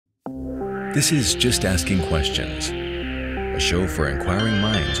This is Just Asking Questions, a show for inquiring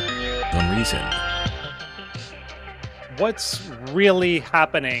minds on Reason. What's really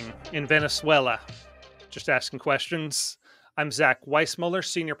happening in Venezuela? Just asking questions. I'm Zach Weissmuller,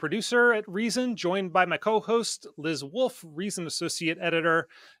 senior producer at Reason, joined by my co-host Liz Wolfe, Reason associate editor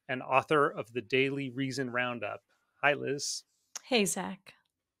and author of the daily Reason Roundup. Hi, Liz. Hey, Zach.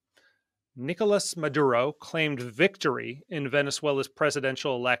 Nicolas Maduro claimed victory in Venezuela's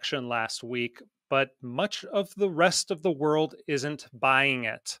presidential election last week, but much of the rest of the world isn't buying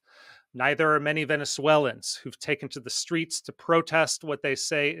it. Neither are many Venezuelans who've taken to the streets to protest what they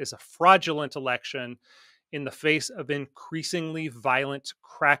say is a fraudulent election in the face of increasingly violent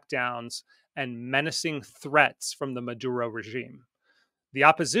crackdowns and menacing threats from the Maduro regime. The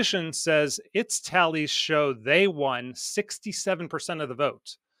opposition says its tallies show they won 67% of the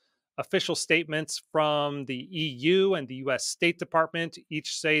vote. Official statements from the EU and the US State Department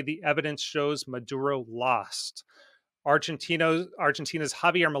each say the evidence shows Maduro lost. Argentina's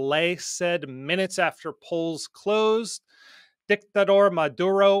Javier Milei said minutes after polls closed, Dictator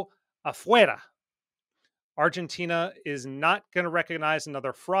Maduro AFUERA. Argentina is not going to recognize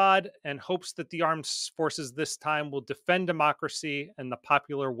another fraud and hopes that the armed forces this time will defend democracy and the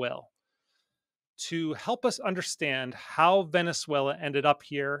popular will. To help us understand how Venezuela ended up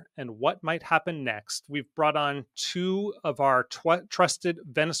here and what might happen next, we've brought on two of our trusted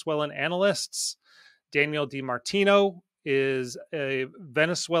Venezuelan analysts. Daniel Martino is a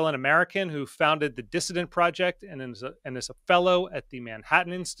Venezuelan American who founded the Dissident Project and is a fellow at the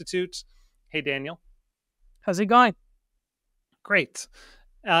Manhattan Institute. Hey, Daniel. How's it going? Great.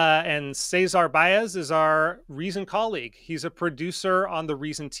 And César Báez is our Reason colleague. He's a producer on the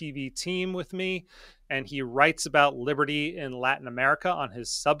ReasonTV team with me, and he writes about liberty in Latin America on his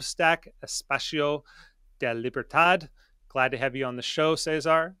Substack, Espacio de Libertad. Glad to have you on the show,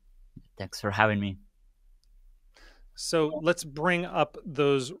 César. Thanks for having me. So let's bring up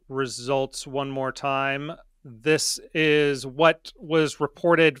those results one more time. This is what was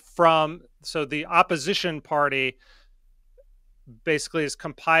reported from, so the opposition party basically has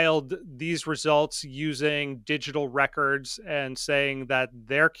compiled these results using digital records and saying that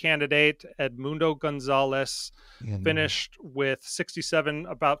their candidate, Edmundo Gonzalez, finished with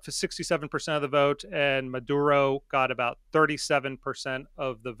about 67% of the vote, and Maduro got about 37%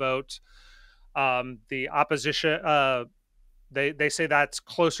 of the vote. The opposition, they say that's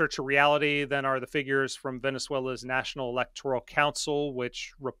closer to reality than are the figures from Venezuela's National Electoral Council,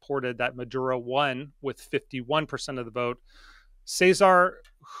 which reported that Maduro won with 51% of the vote. César,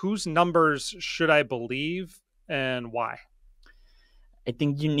 whose numbers should I believe and why? I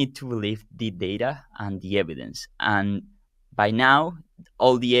think you need to believe the data and the evidence. And by now,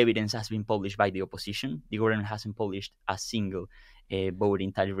 all the evidence has been published by the opposition. The government hasn't published a single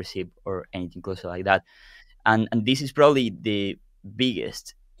voting tally receipt or anything close like that. And this is probably the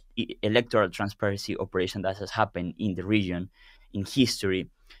biggest electoral transparency operation that has happened in the region in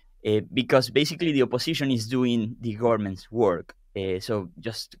history. Because basically the opposition is doing the government's work. So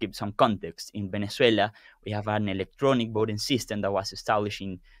just to give some context, in Venezuela, we have an electronic voting system that was established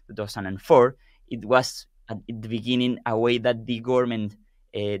in 2004. It was at the beginning a way that the government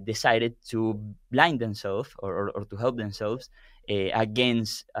decided to blind themselves or to help themselves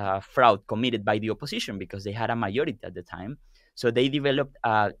against fraud committed by the opposition because they had a majority at the time. So they developed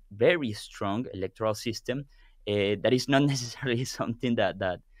a very strong electoral system that is not necessarily something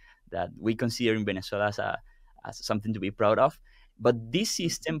that we consider in Venezuela as something to be proud of. But this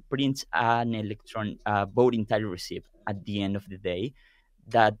system prints an electronic voting tally receipt at the end of the day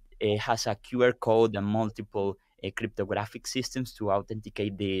that has a QR code and multiple cryptographic systems to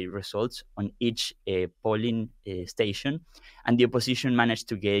authenticate the results on each polling station. And the opposition managed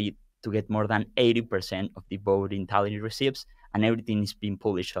to get more than 80% of the voting tally receipts, and everything is being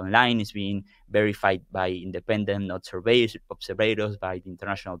published online, is being verified by independent observators, by the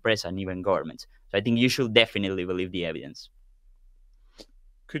international press, and even governments. So I think you should definitely believe the evidence.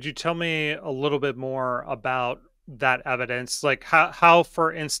 Could you tell me a little bit more about that evidence? Like how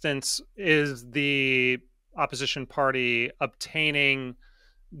for instance, is the opposition party obtaining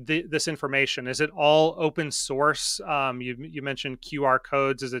this information? Is it all open source? You mentioned QR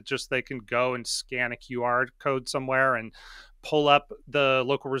codes. Is it just they can go and scan a QR code somewhere and pull up the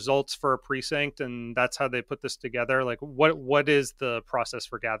local results for a precinct, and that's how they put this together? Like what is the process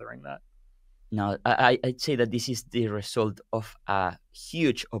for gathering that? No, I'd say that this is the result of a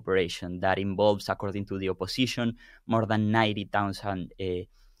huge operation that involves, according to the opposition, more than 90,000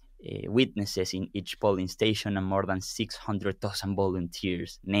 witnesses in each polling station and more than 600,000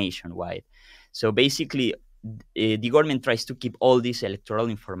 volunteers nationwide. So basically, the government tries to keep all this electoral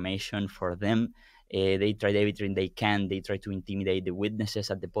information for them. They try everything they can. They try to intimidate the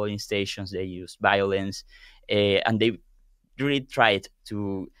witnesses at the polling stations. They use violence, and they really tried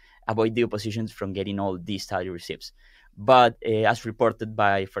to avoid the opposition from getting all these tally receipts. But as reported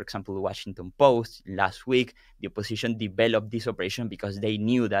by, for example, the Washington Post last week, the opposition developed this operation because they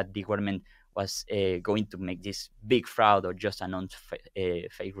knew that the government was going to make this big fraud or just announce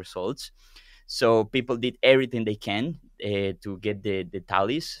fake results. So people did everything they can to get the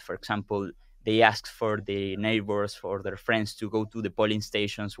tallies. For example, they asked for the neighbors, for their friends, to go to the polling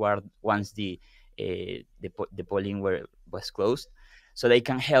stations where once the polling was closed, so they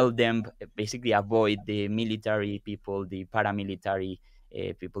can help them basically avoid the military people, the paramilitary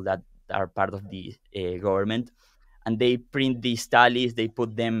people that are part of the government. And they print these tallies, they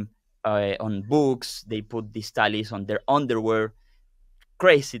put them on books, they put these tallies on their underwear.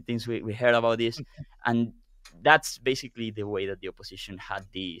 Crazy things we heard about this. And that's basically the way that the opposition had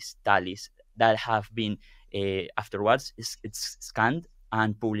these tallies that have been afterwards it's scanned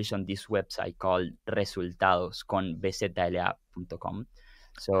and published on this website called resultados.com.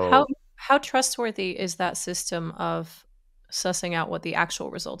 So how trustworthy is that system of sussing out what the actual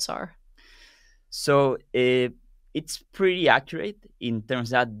results are? So it's pretty accurate in terms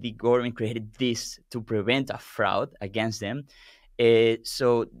that the government created this to prevent a fraud against them.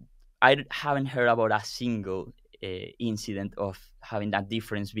 So I haven't heard about a single incident of having that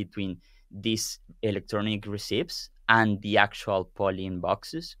difference between these electronic receipts and the actual polling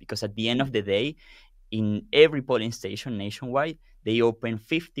boxes, because at the end of the day, in every polling station nationwide, they open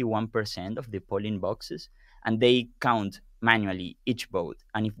 51% of the polling boxes and they count manually each vote.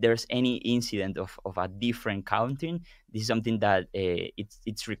 And if there's any incident of a different counting, this is something that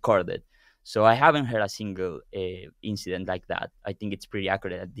it's recorded. So I haven't heard a single incident like that. I think it's pretty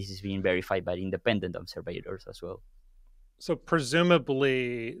accurate that this is being verified by independent observators as well. So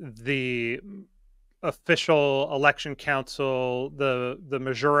presumably the official election council,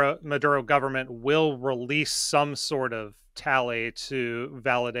 the Maduro government will release some sort of tally to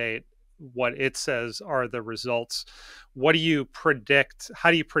validate what it says are the results. What do you predict?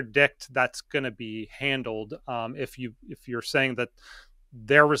 How do you predict that's going to be handled? If you're saying that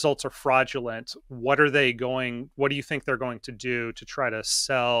their results are fraudulent, what do you think they're going to do to try to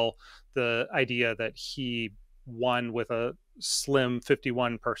sell the idea that he won with a slim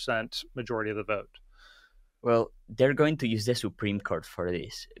 51% majority of the vote? Well, they're going to use the Supreme Court for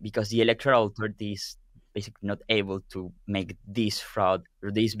this because the electoral authority is basically not able to make this fraud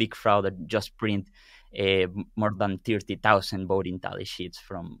or this big fraud that just print more than 30,000 voting tally sheets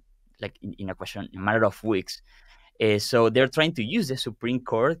from like in a matter of weeks. So they're trying to use the Supreme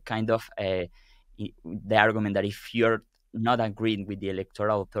Court kind of the argument that if you're not agreeing with the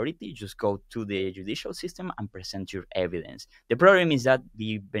electoral authority, just go to the judicial system and present your evidence. The problem is that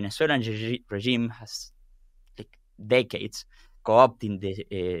the Venezuelan regime has decades co-opting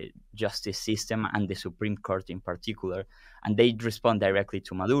the justice system and the Supreme Court in particular, and they respond directly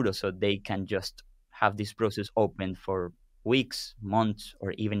to Maduro, so they can just have this process open for weeks, months,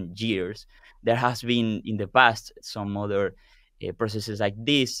 or even years. There has been in the past some other processes like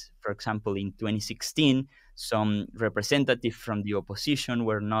this. For example, in 2016, some representatives from the opposition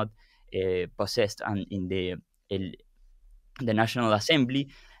were not possessed and in the National Assembly,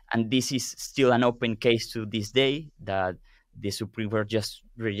 and this is still an open case to this day that the Supreme Court just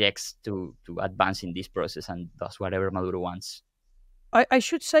rejects to advance in this process and does whatever Maduro wants. I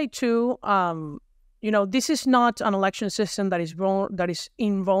should say too, this is not an election system that is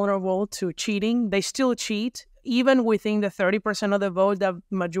invulnerable to cheating. They still cheat, even within the 30% of the vote that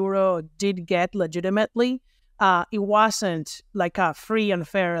Maduro did get legitimately. It wasn't like a free and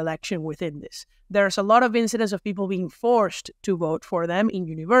fair election within this. There's a lot of incidents of people being forced to vote for them in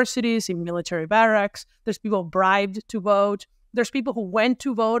universities, in military barracks. There's people bribed to vote. There's people who went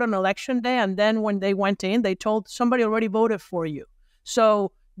to vote on election day, and then when they went in, they told somebody already voted for you.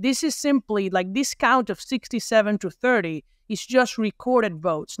 So this is simply like this count of 67 to 30 is just recorded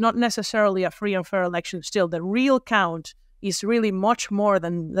votes, not necessarily a free and fair election. Still, the real count is really much more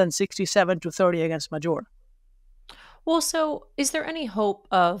than 67 to 30 against Maduro. Well, so is there any hope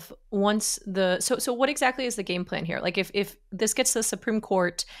of once so what exactly is the game plan here? Like if this gets to the Supreme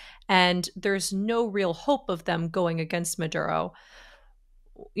Court and there's no real hope of them going against Maduro,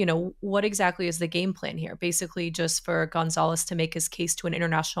 what exactly is the game plan here? Basically just for Gonzalez to make his case to an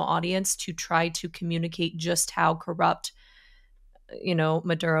international audience to try to communicate just how corrupt,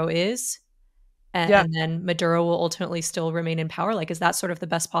 Maduro is. And then Maduro will ultimately still remain in power. Like, is that sort of the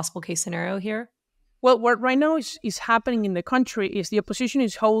best possible case scenario here? Well, what right now is happening in the country is the opposition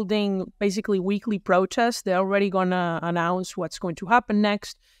is holding basically weekly protests. They're already going to announce what's going to happen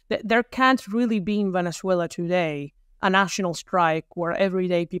next. There can't really be in Venezuela today a national strike where every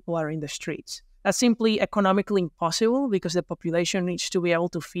day people are in the streets. That's simply economically impossible because the population needs to be able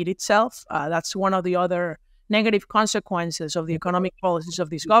to feed itself. That's one of the other negative consequences of the economic policies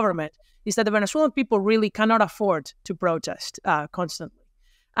of this government, is that the Venezuelan people really cannot afford to protest constantly.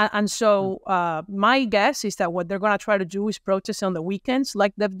 And so my guess is that what they're going to try to do is protest on the weekends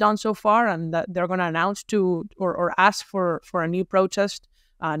like they've done so far, and that they're going to announce or ask for a new protest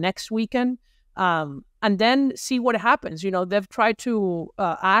next weekend, and then see what happens. You know, they've tried to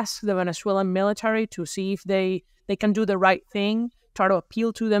ask the Venezuelan military to see if they can do the right thing, try to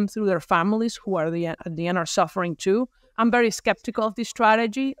appeal to them through their families who are at the end are suffering too. I'm very skeptical of this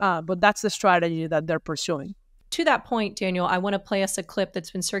strategy, but that's the strategy that they're pursuing. To that point, Daniel, I want to play us a clip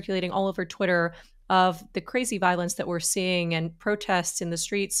that's been circulating all over Twitter of the crazy violence that we're seeing and protests in the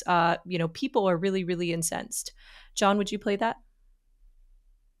streets. People are really, really incensed. John, would you play that?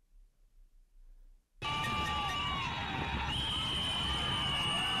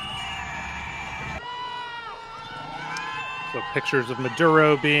 So pictures of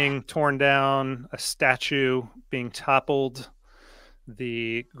Maduro being torn down, a statue being toppled.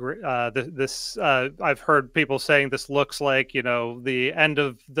 I've heard people saying this looks like, the end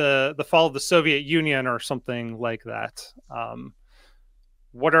of the fall of the Soviet Union or something like that.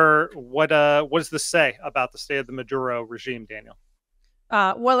 What does this say about the state of the Maduro regime, Daniel?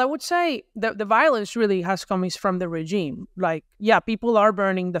 Well, I would say the violence really has come from the regime. Like, yeah, people are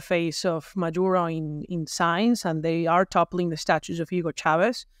burning the face of Maduro in signs, and they are toppling the statues of Hugo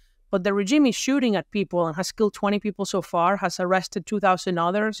Chavez. But the regime is shooting at people and has killed 20 people so far, has arrested 2,000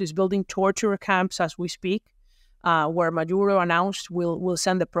 others, is building torture camps as we speak, where Maduro announced we'll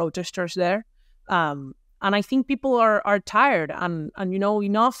send the protesters there. And I think people are tired, and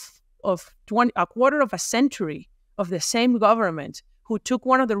enough of a quarter of a century of the same government who took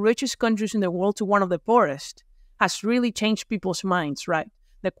one of the richest countries in the world to one of the poorest has really changed people's minds, right?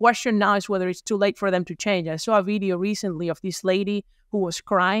 The question now is whether it's too late for them to change. I saw a video recently of this lady who was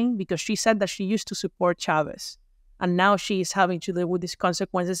crying because she said that she used to support Chavez, and now she is having to live with these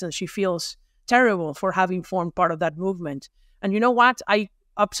consequences, and she feels terrible for having formed part of that movement. And you know what? I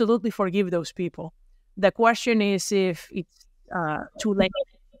absolutely forgive those people. The question is if it's too late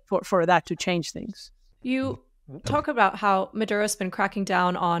for that to change things. You talk about how Maduro's been cracking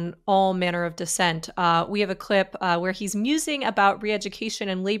down on all manner of dissent. We have a clip where he's musing about re-education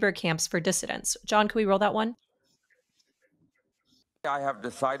and labor camps for dissidents. John, can we roll that one? I have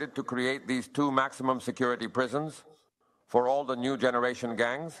decided to create these 2 maximum security prisons for all the new generation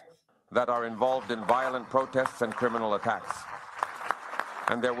gangs that are involved in violent protests and criminal attacks.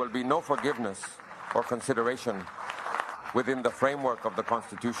 And there will be no forgiveness or consideration within the framework of the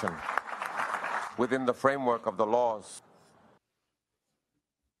Constitution, within the framework of the laws.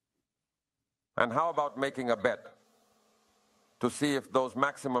 And how about making a bet to see if those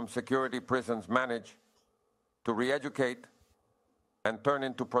maximum security prisons manage to re-educate and turn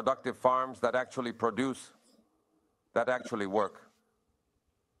into productive farms that actually produce, that actually work?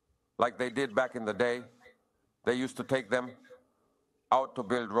 Like they did back in the day. They used to take them out to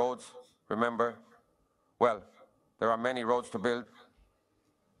build roads, remember? Well, there are many roads to build,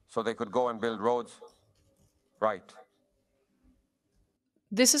 so they could go and build roads. Right.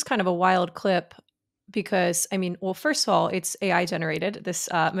 This is kind of a wild clip because, first of all, it's AI generated. This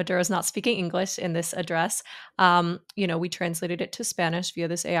Maduro's not speaking English in this address. We translated it to Spanish via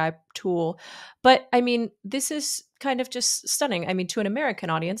this AI tool. But, this is kind of just stunning. To an American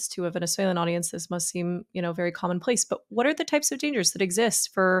audience, to a Venezuelan audience, this must seem, very commonplace. But what are the types of dangers that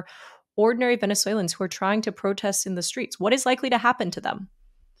exist for ordinary Venezuelans who are trying to protest in the streets? What is likely to happen to them?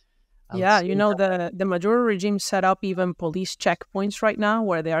 Yeah, the Maduro regime set up even police checkpoints right now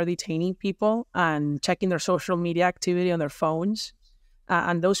where they are detaining people and checking their social media activity on their phones.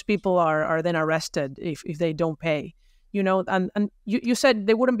 And those people are then arrested if they don't pay. And you said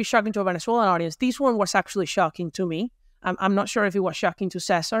they wouldn't be shocking to a Venezuelan audience. This one was actually shocking to me. I'm not sure if it was shocking to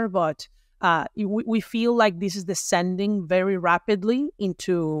César, but we feel like this is descending very rapidly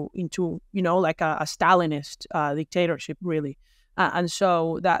into like a Stalinist dictatorship, really. And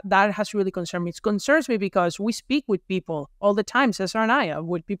so that has really concerned me. It concerns me because we speak with people all the time, César and I,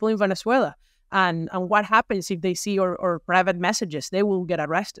 with people in Venezuela. And what happens if they see our private messages? They will get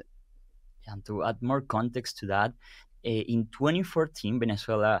arrested. And to add more context to that, in 2014,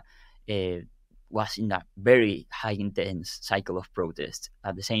 Venezuela was in a very high intense cycle of protest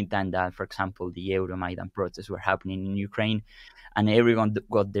at the same time that, for example, the Euromaidan protests were happening in Ukraine, and everyone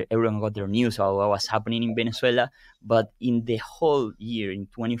got their news about what was happening in Venezuela. But in the whole year, in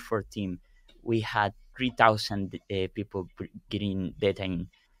 2014, we had 3,000 people getting detained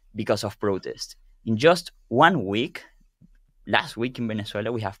because of protest. In just 1 week, last week in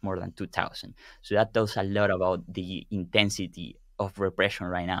Venezuela, we have more than 2,000. So that tells a lot about the intensity of repression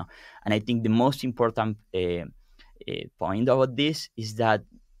right now. And I think the most important point about this is that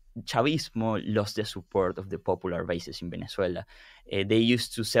Chavismo lost the support of the popular bases in Venezuela. They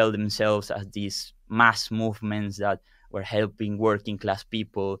used to sell themselves as these mass movements that were helping working class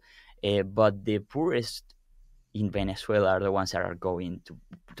people, but the poorest in Venezuela are the ones that are going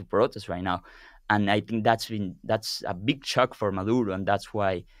to protest right now. And I think that's a big shock for Maduro, and that's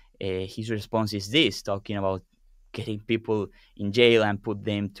why his response is this, talking about getting people in jail and put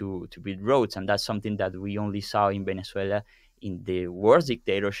them to build roads. And that's something that we only saw in Venezuela in the worst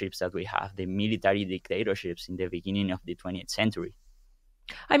dictatorships that we have, the military dictatorships in the beginning of the 20th century.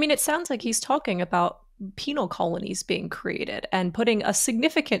 I mean, it sounds like he's talking about penal colonies being created and putting a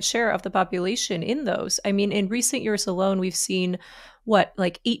significant share of the population in those. I mean, in recent years alone, we've seen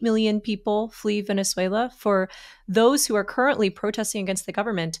like 8 million people flee Venezuela. For those who are currently protesting against the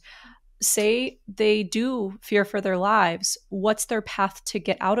government, say they do fear for their lives, what's their path to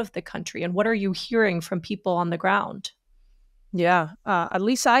get out of the country? And what are you hearing from people on the ground? Yeah, at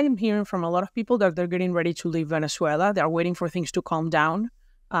least I am hearing from a lot of people that they're getting ready to leave Venezuela. They're waiting for things to calm down.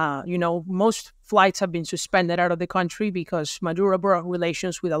 Most flights have been suspended out of the country because Maduro broke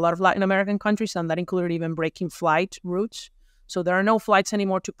relations with a lot of Latin American countries, and that included even breaking flight routes. So there are no flights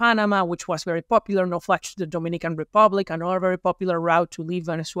anymore to Panama, which was very popular, no flights to the Dominican Republic, another very popular route to leave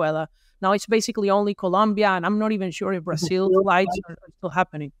Venezuela. Now it's basically only Colombia, and I'm not even sure if Brazil flights are still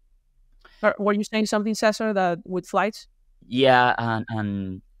happening. Were you saying something, Cesar, that with flights? Yeah,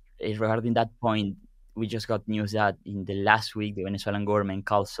 and regarding that point, we just got news that in the last week, the Venezuelan government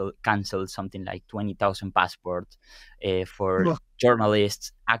canceled something like 20,000 passports for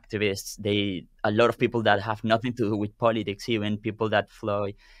journalists, activists. A lot of people that have nothing to do with politics, even people that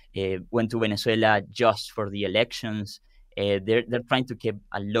went to Venezuela just for the elections. They're trying to keep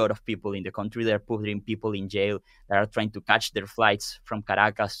a lot of people in the country. They're putting people in jail that are trying to catch their flights from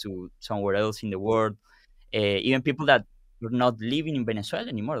Caracas to somewhere else in the world. Even people that are not living in Venezuela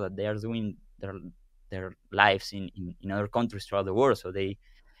anymore, that they are doing their lives in other countries throughout the world. So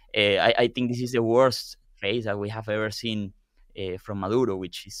I think this is the worst phase that we have ever seen from Maduro,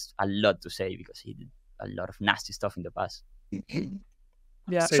 which is a lot to say because he did a lot of nasty stuff in the past.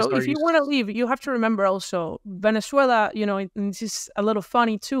 Yeah. So if you want to leave, you have to remember also Venezuela, and this is a little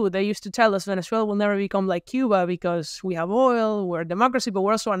funny too. They used to tell us Venezuela will never become like Cuba because we have oil, we're a democracy, but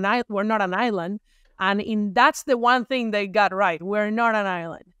we're also we're not an island. And that's the one thing they got right. We're not an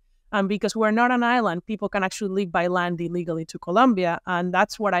island. And because we're not an island, people can actually live by land illegally to Colombia. And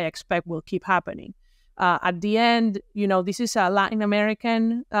that's what I expect will keep happening. At the end, this is a Latin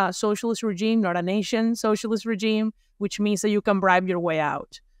American socialist regime, not a nation socialist regime, which means that you can bribe your way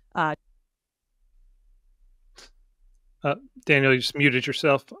out. Daniel, you just muted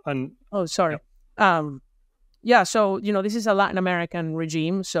yourself. Oh, sorry. Yeah. So, this is a Latin American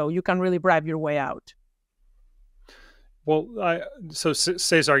regime, so you can really bribe your way out. Well, so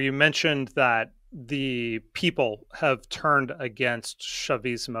Cesar, you mentioned that the people have turned against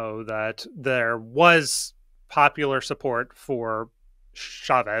Chavismo, that there was popular support for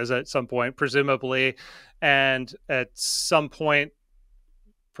Chavez at some point, presumably, and at some point,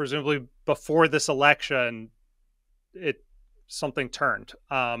 presumably before this election, something turned.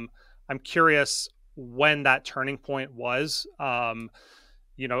 I'm curious when that turning point was. And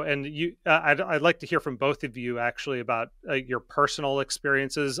I'd like to hear from both of you actually about your personal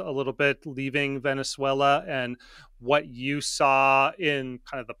experiences a little bit leaving Venezuela and what you saw in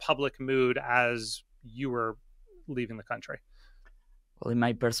kind of the public mood as you were leaving the country. Well, in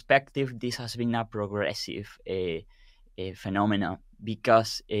my perspective, this has been a progressive phenomenon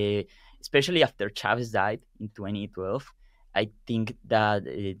because especially after Chavez died in 2012, I think that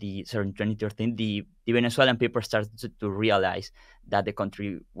in 2013, the Venezuelan people started to realize that the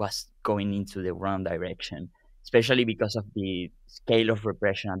country was going into the wrong direction, especially because of the scale of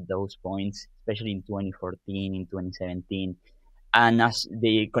repression at those points, especially in 2014, in 2017. And as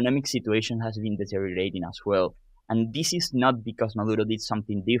the economic situation has been deteriorating as well. And this is not because Maduro did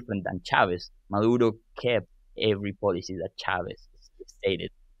something different than Chavez. Maduro kept every policy that Chavez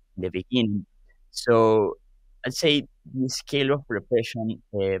stated in the beginning. So I'd say the scale of repression,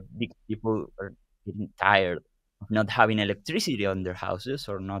 big people are getting tired not having electricity on their houses,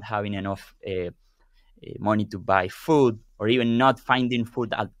 or not having enough money to buy food, or even not finding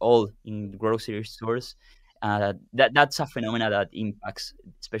food at all in grocery stores. That's a phenomenon that impacts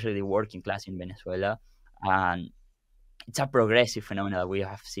especially the working class in Venezuela, and it's a progressive phenomenon that we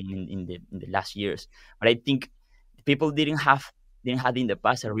have seen in the last years. But I think people didn't have in the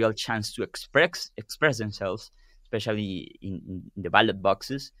past a real chance to express themselves, especially in the ballot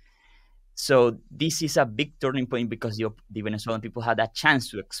boxes. So this is a big turning point because the Venezuelan people had a chance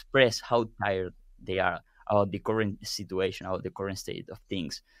to express how tired they are about the current situation, about the current state of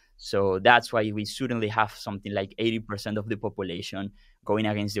things. So that's why we suddenly have something like 80% of the population going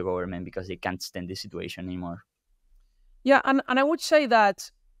against the government because they can't stand the situation anymore. Yeah, and I would say that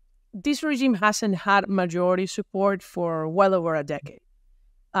this regime hasn't had majority support for well over a decade.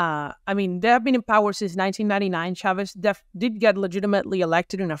 I mean, they have been in power since 1999. Chavez did get legitimately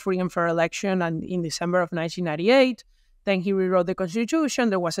elected in a free and fair election and in December of 1998. Then he rewrote the constitution.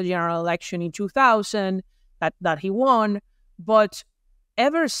 There was a general election in 2000 that he won. But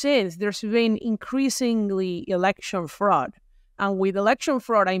ever since, there's been increasingly election fraud. And with election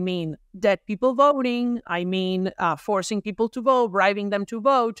fraud, I mean dead people voting. I mean forcing people to vote, bribing them to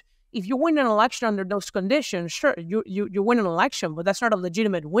vote. If you win an election under those conditions, sure, you win an election, but that's not a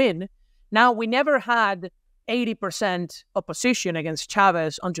legitimate win. Now, we never had 80% opposition against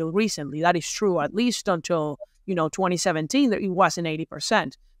Chavez until recently. That is true, at least until 2017. It wasn't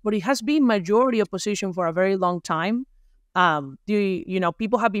 80%, but it has been majority opposition for a very long time.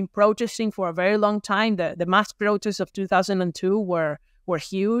 People have been protesting for a very long time. The mass protests of 2002 were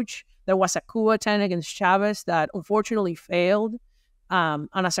huge. There was a coup attempt against Chavez that unfortunately failed. And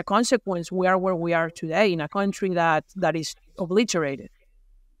as a consequence, we are where we are today in a country that is obliterated.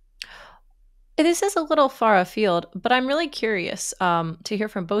 This is a little far afield, but I'm really curious to hear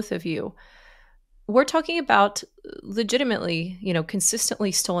from both of you. We're talking about legitimately,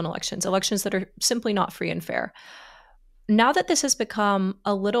 consistently stolen elections that are simply not free and fair. Now that this has become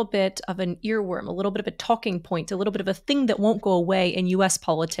a little bit of an earworm, a little bit of a talking point, a little bit of a thing that won't go away in US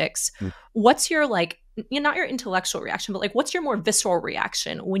politics, what's your not your intellectual reaction, but what's your more visceral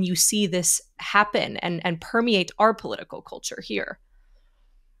reaction when you see this happen and permeate our political culture here?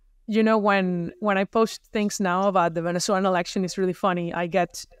 When I post things now about the Venezuelan election, it's really funny. I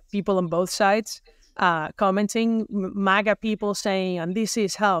get people on both sides commenting, MAGA people saying, and this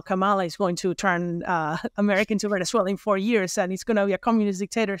is how Kamala is going to turn America into Venezuela in 4 years, and it's going to be a communist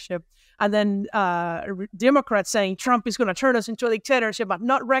dictatorship. And then Democrats saying Trump is going to turn us into a dictatorship but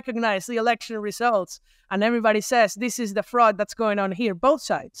not recognize the election results. And everybody says this is the fraud that's going on here, both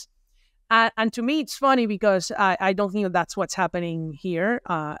sides. And to me, it's funny because I don't think that's what's happening here,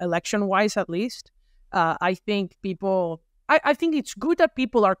 election-wise at least. I think I think it's good that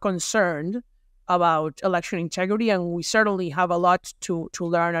people are concerned about election integrity, and we certainly have a lot to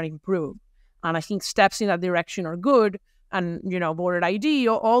learn and improve. And I think steps in that direction are good. And, voter ID,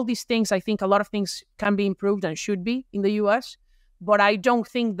 all these things, I think a lot of things can be improved and should be in the U.S. But I don't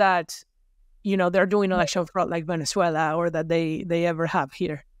think that, they're doing election fraud like Venezuela or that they ever have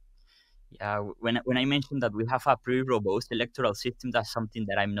here. Yeah, when I mentioned that we have a pretty robust electoral system, that's something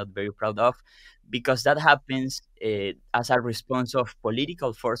that I'm not very proud of, because that happens as a response of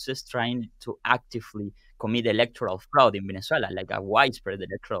political forces trying to actively commit electoral fraud in Venezuela, like a widespread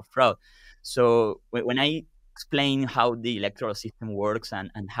electoral fraud. So when I explain how the electoral system works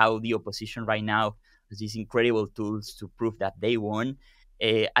and how the opposition right now has these incredible tools to prove that they won,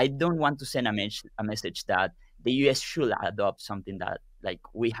 I don't want to send a message that the U.S. should adopt something that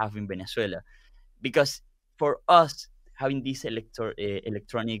we have in Venezuela, because for us having this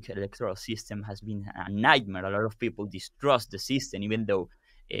electronic electoral system has been a nightmare. A lot of people distrust the system, even though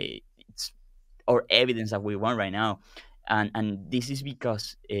it's our evidence that we won right now, and this is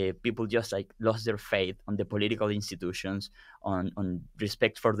because people just lost their faith on the political institutions, on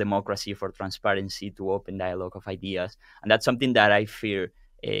respect for democracy, for transparency, to open dialogue of ideas, and that's something that I fear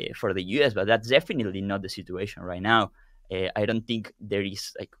for the U.S. But that's definitely not the situation right now. I don't think there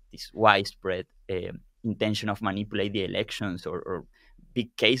is this widespread intention of manipulate the elections or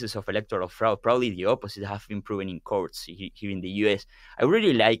big cases of electoral fraud. Probably the opposite have been proven in courts here in the U.S. I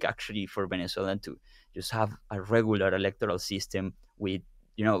really like actually for Venezuela to just have a regular electoral system with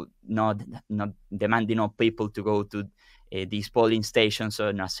not demanding of people to go to these polling stations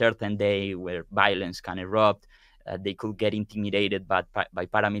on a certain day where violence can erupt. They could get intimidated by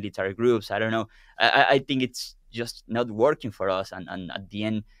paramilitary groups. I don't know. I think it's just not working for us, and at the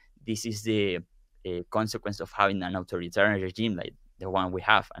end, this is the consequence of having an authoritarian regime like the one we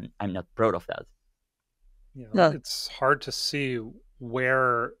have, and I'm not proud of that. It's hard to see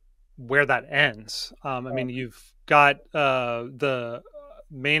where where that ends. I mean, you've got the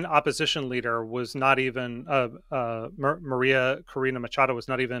main opposition leader was not even Maria Corina Machado was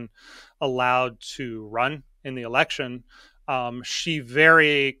not even allowed to run in the election. She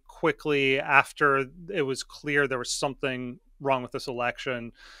very quickly, after it was clear there was something wrong with this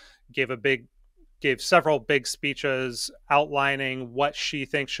election, gave several big speeches outlining what she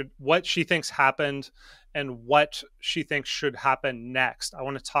thinks happened and what she thinks should happen next. I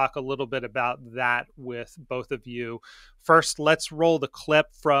want to talk a little bit about that with both of you. First, let's roll the clip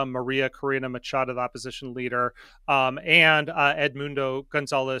from Maria Corina Machado, the opposition leader, and Edmundo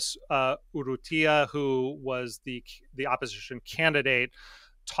Gonzalez Urrutia, who was the opposition candidate,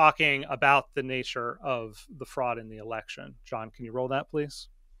 talking about the nature of the fraud in the election. John, can you roll that, please?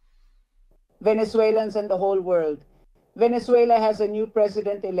 Venezuelans and the whole world. Venezuela has a new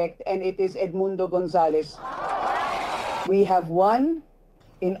president-elect, and it is Edmundo Gonzalez. We have won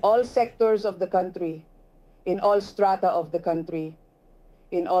in all sectors of the country, in all strata of the country,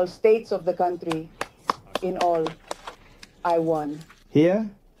 in all states of the country, in all, I won. Here,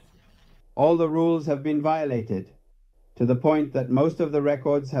 all the rules have been violated, to the point that most of the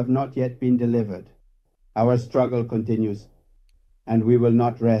records have not yet been delivered. Our struggle continues, and we will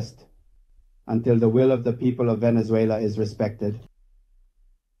not rest until the will of the people of Venezuela is respected.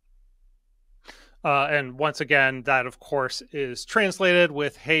 And once again, that, of course, is translated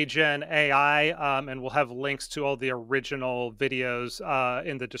with HeyGen AI, and we'll have links to all the original videos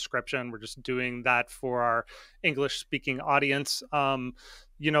in the description. We're just doing that for our English-speaking audience.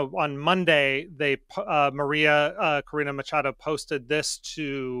 You know, on Monday, Maria Corina Machado posted this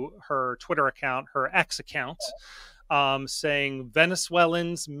to her Twitter account, her X account, saying,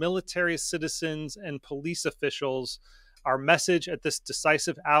 Venezuelans, military citizens, and police officials, our message at this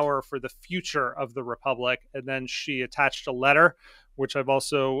decisive hour for the future of the republic. And then she attached a letter, which I've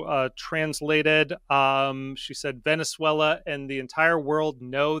also translated. She said, Venezuela and the entire world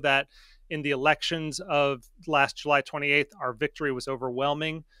know that in the elections of last July 28th, our victory was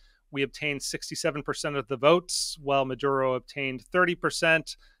overwhelming. We obtained 67% of the votes, while Maduro obtained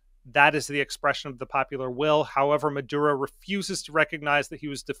 30%. That is the expression of the popular will. However, Maduro refuses to recognize that he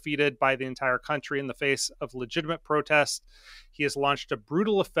was defeated by the entire country in the face of legitimate protest. He has launched a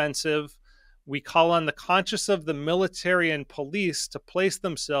brutal offensive. We call on the conscience of the military and police to place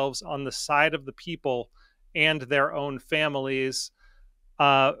themselves on the side of the people and their own families.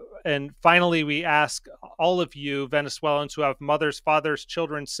 And finally, we ask all of you Venezuelans who have mothers, fathers,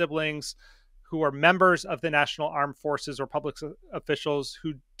 children, siblings, who are members of the National Armed Forces or public officials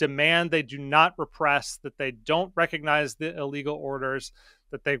who demand they do not repress, that they don't recognize the illegal orders,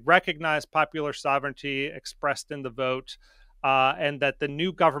 that they recognize popular sovereignty expressed in the vote, and that the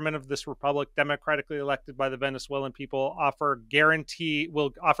new government of this republic, democratically elected by the Venezuelan people, will offer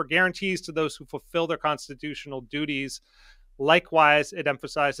guarantees to those who fulfill their constitutional duties. Likewise, it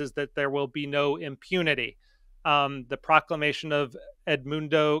emphasizes that there will be no impunity. The proclamation of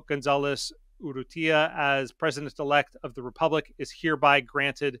Edmundo Gonzalez Urrutia as president-elect of the republic is hereby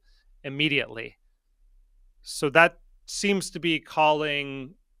granted immediately. So that seems to be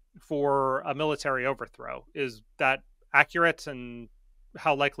calling for a military overthrow. Is that accurate? And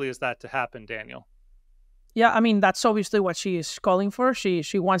how likely is that to happen, Daniel? Yeah, I mean, that's obviously what she is calling for. She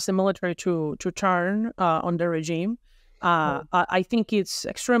wants the military to turn on the regime. I think it's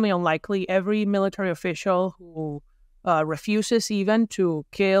extremely unlikely. Every military official who refuses even to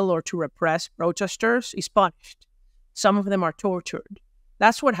kill or to repress protesters is punished. Some of them are tortured.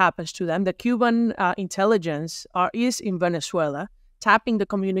 That's what happens to them. The Cuban intelligence is in Venezuela, tapping the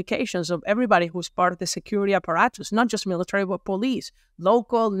communications of everybody who's part of the security apparatus, not just military, but police,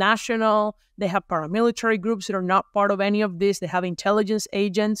 local, national. They have paramilitary groups that are not part of any of this. They have intelligence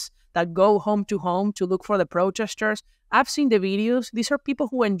agents that go home to look for the protesters. I've seen the videos. These are people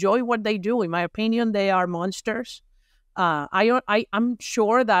who enjoy what they do. In my opinion, they are monsters. I'm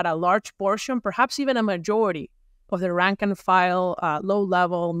sure that a large portion, perhaps even a majority of the rank and file,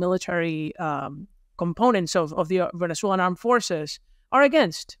 low-level military components of the Venezuelan armed forces are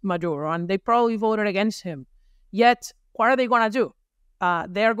against Maduro, and they probably voted against him. Yet, what are they going to do?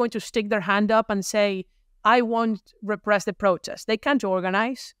 They're going to stick their hand up and say, I won't repress the protest. They can't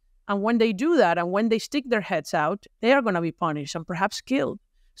organize. And when they do that, and when they stick their heads out, they are going to be punished and perhaps killed.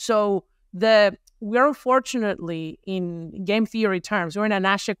 So we're unfortunately, in game theory terms, we're in a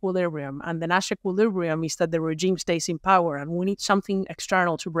Nash equilibrium, and the Nash equilibrium is that the regime stays in power, and we need something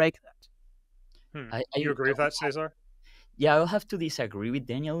external to break that. You agree with that, Cesar? Yeah, I'll have to disagree with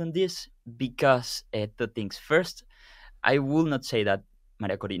Daniel on this because two things. First, I will not say that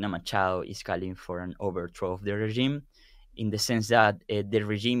Maria Corina Machado is calling for an overthrow of the regime. in the sense that the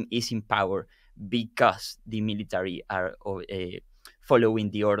regime is in power because the military are following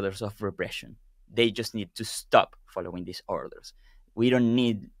the orders of repression. They just need to stop following these orders. We don't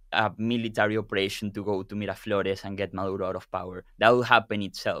need a military operation to go to Miraflores and get Maduro out of power. That will happen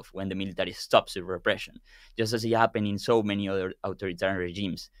itself when the military stops the repression, just as it happened in so many other authoritarian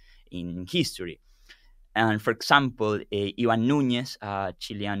regimes in history. And for example, Ivan Núñez, a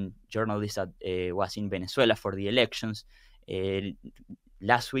Chilean journalist that was in Venezuela for the elections,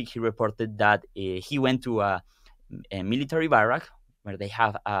 last week he reported that he went to a military barrack where they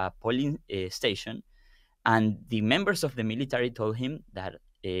have a polling station, and the members of the military told him that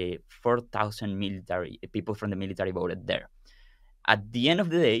 4,000 military people from the military voted there. At the end of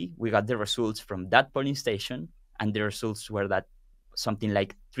the day, we got the results from that polling station, and the results were that something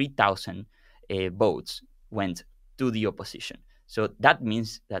like 3,000 votes went to the opposition. So that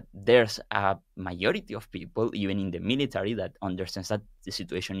means that there's a majority of people, even in the military, that understands that the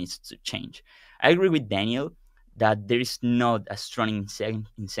situation needs to change. I agree with Daniel that there is not a strong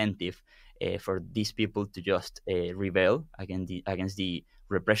incentive for these people to just rebel against the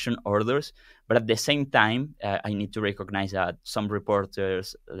repression orders. But at the same time, I need to recognize that some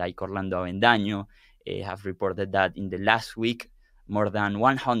reporters like Orlando Avendaño have reported that in the last week, more than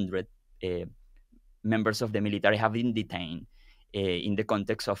 100 members of the military have been detained in the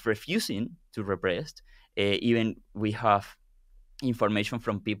context of refusing to repress. Even we have information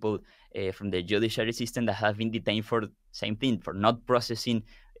from people from the judiciary system that have been detained for the same thing, for not processing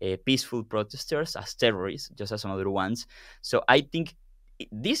peaceful protesters as terrorists, just as some other ones. So I think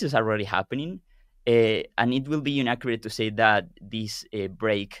this is already happening, and it will be inaccurate to say that this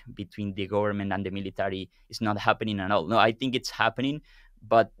break between the government and the military is not happening at all. No, I think it's happening,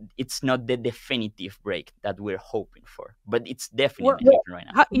 but it's not the definitive break that we're hoping for. But it's definitely happening right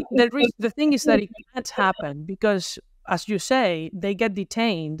now. The thing is that it can't happen because, as you say, they get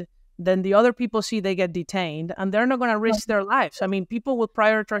detained, then the other people see they get detained, and they're not going to risk their lives. I mean, people will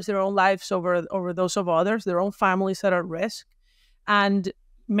prioritize their own lives over those of others, their own families that are at risk. And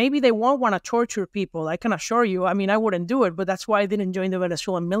maybe they won't want to torture people. I can assure you, I mean, I wouldn't do it, but that's why I didn't join the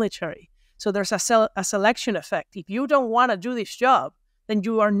Venezuelan military. So there's a selection effect. If you don't want to do this job, then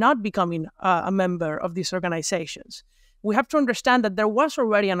you are not becoming a member of these organizations. We have to understand that there was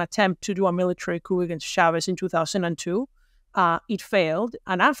already an attempt to do a military coup against Chavez in 2002. It failed.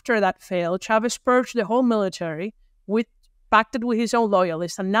 And after that failed, Chavez purged the whole military, pacted with his own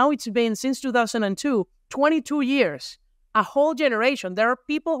loyalists. And now it's been, since 2002, 22 years, a whole generation. There are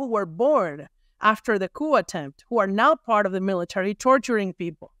people who were born after the coup attempt who are now part of the military torturing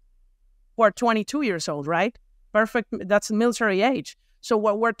people who are 22 years old, right? Perfect. That's the military age. So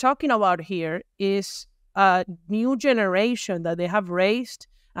what we're talking about here is a new generation that they have raised,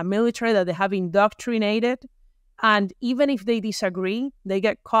 a military that they have indoctrinated. And even if they disagree, they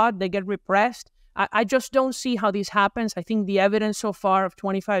get caught, they get repressed. I just don't see how this happens. I think the evidence so far of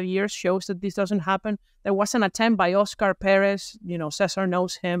 25 years shows that this doesn't happen. There was an attempt by Oscar Perez. You know, César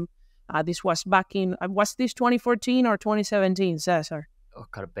knows him. This was back in, was this 2014 or 2017, César?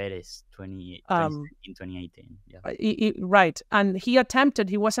 Oscar Perez, 2018. Yeah. Right. And he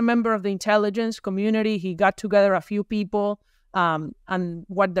was a member of the intelligence community. He got together a few people. And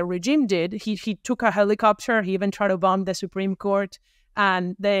what the regime did, he took a helicopter. He even tried to bomb the Supreme Court.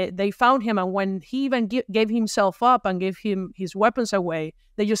 And they found him. And when he even gave himself up and gave him his weapons away,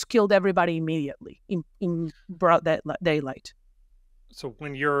 they just killed everybody immediately in broad daylight. So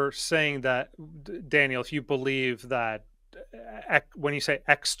when you're saying that, Daniel, if you believe that when you say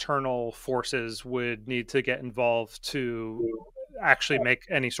external forces would need to get involved to actually make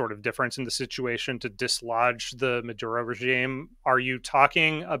any sort of difference in the situation to dislodge the Maduro regime, are you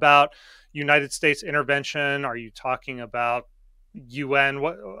talking about United States intervention? Are you talking about UN?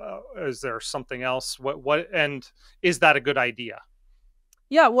 What is there something else? What and is that a good idea?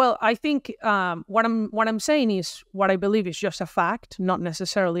 Yeah, well, I think what I'm saying is what I believe is just a fact, not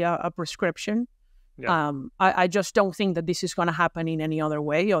necessarily a prescription. Yeah. I just don't think that this is going to happen in any other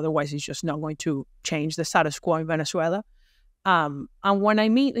way. Otherwise, it's just not going to change the status quo in Venezuela. And when I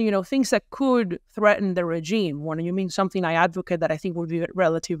mean, things that could threaten the regime, when you mean something I advocate that I think would be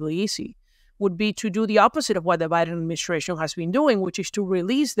relatively easy, would be to do the opposite of what the Biden administration has been doing, which is to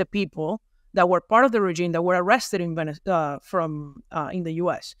release the people that were part of the regime that were arrested in the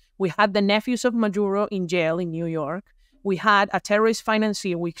U.S. We had the nephews of Maduro in jail in New York. We had a terrorist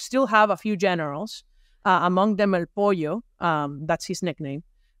financier. We still have a few generals, among them El Pollo, that's his nickname.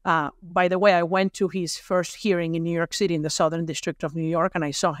 By the way, I went to his first hearing in New York City in the Southern District of New York, and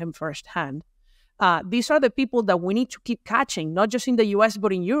I saw him firsthand. These are the people that we need to keep catching, not just in the U.S.,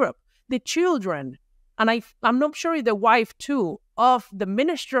 but in Europe. The children and I'm not sure if the wife too, of the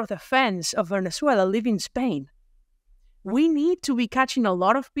Minister of Defense of Venezuela live in Spain. We need to be catching a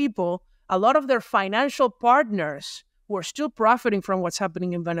lot of people, a lot of their financial partners who are still profiting from what's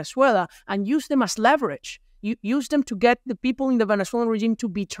happening in Venezuela, and use them as leverage. Use them to get the people in the Venezuelan regime to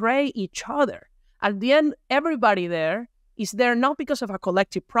betray each other. At the end, everybody there is there not because of a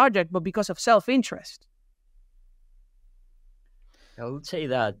collective project, but because of self-interest. I would say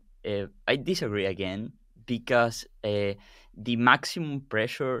that I disagree again, because the maximum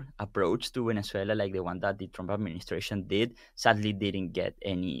pressure approach to Venezuela, like the one that the Trump administration did, sadly didn't get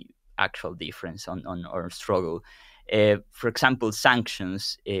any actual difference on our struggle. For example,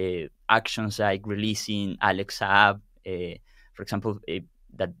 sanctions, actions like releasing Alex Saab, for example,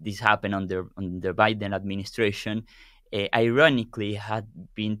 that this happened under the Biden administration, ironically had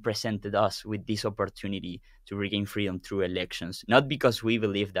been presented us with this opportunity to regain freedom through elections. Not because we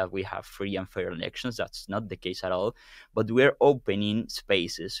believe that we have free and fair elections, that's not the case at all, but we're opening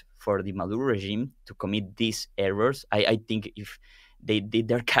spaces for the Maduro regime to commit these errors. I think if they did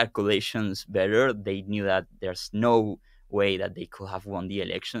their calculations better, they knew that there's no way that they could have won the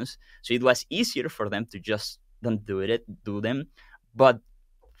elections. So it was easier for them to just don't do them. But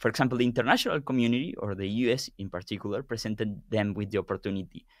for example, the international community, or the US in particular, presented them with the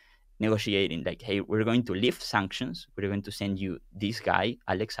opportunity, negotiating like, hey, we're going to lift sanctions. We're going to send you this guy,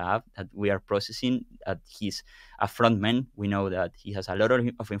 Alex Saab, that we are processing. That he's a frontman. We know that he has a lot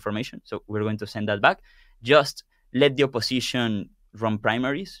of information. So we're going to send that back. Just let the opposition run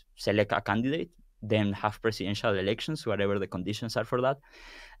primaries, select a candidate, then have presidential elections, whatever the conditions are for that.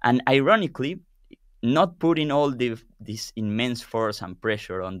 And ironically, not putting all this immense force and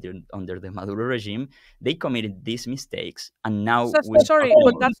pressure under the Maduro regime, they committed these mistakes. And now... Sorry,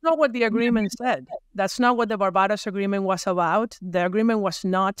 but that's not what the agreement said. That's not what the Barbados agreement was about. The agreement was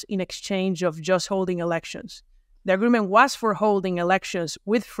not in exchange of just holding elections. The agreement was for holding elections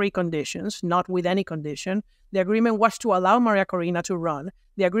with free conditions, not with any condition. The agreement was to allow Maria Corina to run.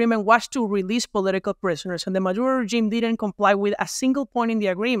 The agreement was to release political prisoners, and the Maduro regime didn't comply with a single point in the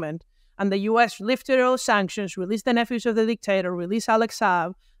agreement. And the U.S. lifted all sanctions, released the nephews of the dictator, released Alex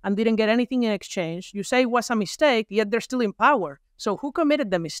Saab, and didn't get anything in exchange. You say it was a mistake, yet they're still in power. So who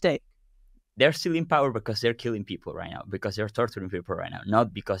committed the mistake? They're still in power because they're killing people right now, because they're torturing people right now,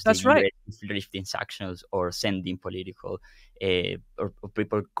 not because That's they're right. lifting sanctions or sending political or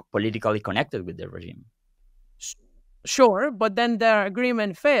people politically connected with the regime. Sure, but then the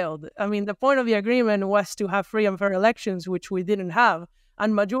agreement failed. I mean, the point of the agreement was to have free and fair elections, which we didn't have.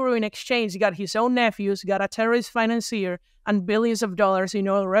 And Maduro, in exchange, got his own nephews, got a terrorist financier, and billions of dollars in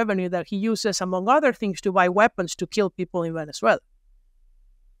oil revenue that he uses, among other things, to buy weapons to kill people in Venezuela.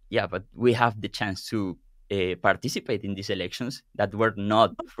 Yeah, but we have the chance to participate in these elections that were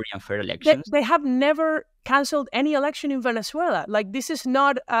not free and fair elections. They have never canceled any election in Venezuela. Like, this is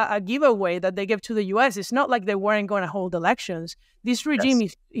not a giveaway that they give to the U.S. It's not like they weren't going to hold elections. This regime,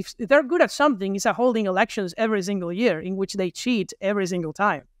 if they're good at something, is at holding elections every single year, in which they cheat every single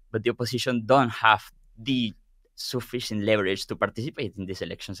time. But the opposition don't have the sufficient leverage to participate in these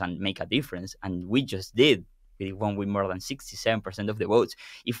elections and make a difference. And we just did. We won with more than 67% of the votes.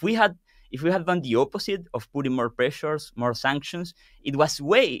 If we had done the opposite of putting more pressures, more sanctions, it was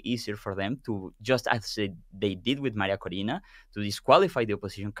way easier for them to, just as they did with Maria Corina, to disqualify the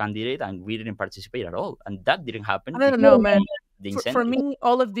opposition candidate, and we didn't participate at all. And that didn't happen. I don't know, man. For me,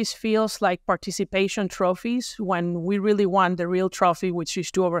 all of this feels like participation trophies when we really want the real trophy, which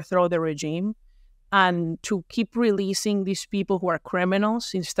is to overthrow the regime and to keep releasing these people who are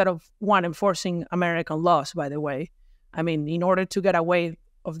criminals instead of, enforcing American laws, by the way. I mean, in order to get away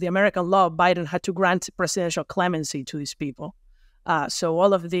of the American law, Biden had to grant presidential clemency to these people. So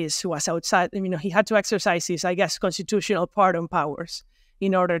all of this was outside, he had to exercise his, I guess, constitutional pardon powers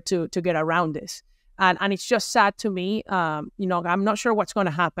in order to get around this. And it's just sad to me. I'm not sure what's going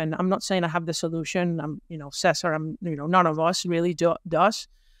to happen. I'm not saying I have the solution. César, none of us really does.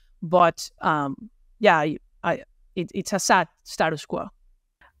 But it's a sad status quo.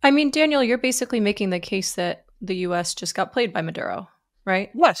 I mean, Daniel, you're basically making the case that the U.S. just got played by Maduro, right?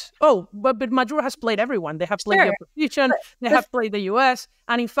 Yes. Oh, but Maduro has played everyone. They have played the opposition. They have played the U.S.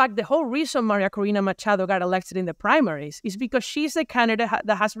 And in fact, the whole reason Maria Corina Machado got elected in the primaries is because she's the candidate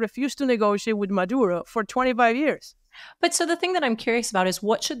that has refused to negotiate with Maduro for 25 years. But so the thing that I'm curious about is,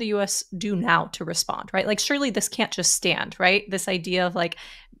 what should the U.S. do now to respond, right? Like, surely this can't just stand, right? This idea of like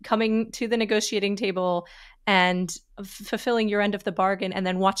coming to the negotiating table and fulfilling your end of the bargain, and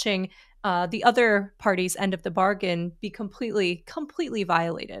then watching the other party's end of the bargain be completely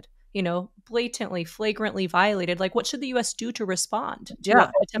violated. blatantly, flagrantly violated, like what should the U.S. do to respond to Yeah,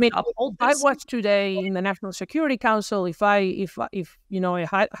 attempt I mean, to uphold if I this? was today in the National Security Council, if I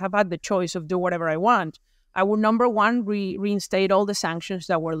have had the choice of do whatever I want, I would, number one, reinstate all the sanctions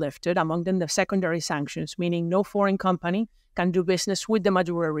that were lifted, among them the secondary sanctions, meaning no foreign company can do business with the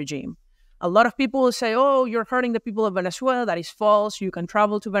Maduro regime. A lot of people will say, oh, you're hurting the people of Venezuela. That is false. You can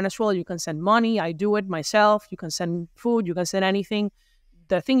travel to Venezuela. You can send money. I do it myself. You can send food. You can send anything.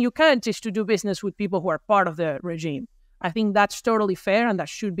 The thing you can't is to do business with people who are part of the regime. I think that's totally fair, and that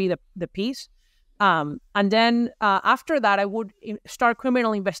should be the piece. And then after that, I would start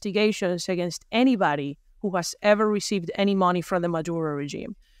criminal investigations against anybody who has ever received any money from the Maduro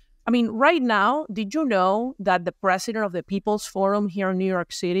regime. I mean, right now, did you know that the president of the People's Forum here in New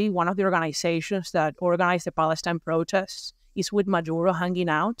York City, one of the organizations that organized the Palestine protests, is with Maduro hanging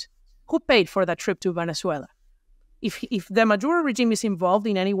out? Who paid for that trip to Venezuela? If the Maduro regime is involved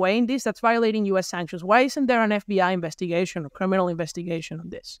in any way in this, that's violating U.S. sanctions. Why isn't there an FBI investigation or criminal investigation on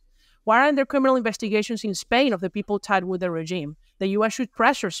this? Why aren't there criminal investigations in Spain of the people tied with the regime? The U.S. should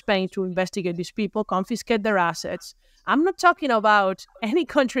pressure Spain to investigate these people, confiscate their assets. I'm not talking about any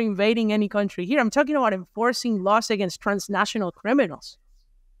country invading any country here. I'm talking about enforcing laws against transnational criminals.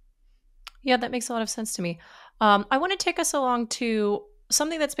 Yeah, that makes a lot of sense to me. I want to take us along to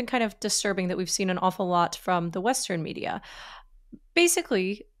something that's been kind of disturbing that we've seen an awful lot from the Western media.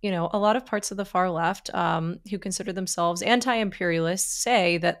 Basically, a lot of parts of the far left who consider themselves anti-imperialists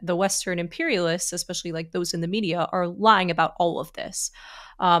say that the Western imperialists, especially like those in the media, are lying about all of this.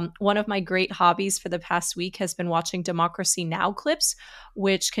 One of my great hobbies for the past week has been watching Democracy Now! Clips,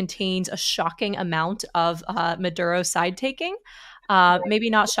 which contains a shocking amount of Maduro side-taking. Maybe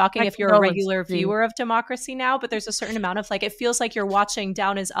not shocking if you're a regular viewer of Democracy Now!, but there's a certain amount of it feels like you're watching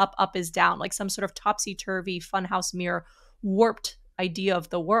down is up is down, like some sort of topsy-turvy funhouse mirror warped idea of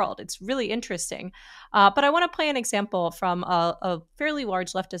the world. It's really interesting. But I want to play an example from a fairly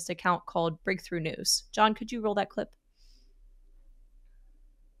large leftist account called Breakthrough News. John, could you roll that clip?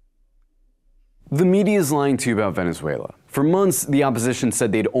 The media is lying to you about Venezuela. For months, the opposition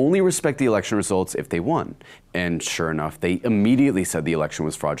said they'd only respect the election results if they won. And sure enough, they immediately said the election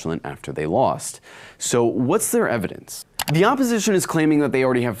was fraudulent after they lost. So what's their evidence? The opposition is claiming that they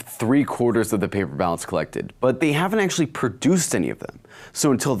already have 3/4 of the paper ballots collected, but they haven't actually produced any of them.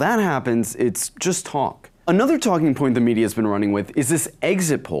 So until that happens, it's just talk. Another talking point the media has been running with is this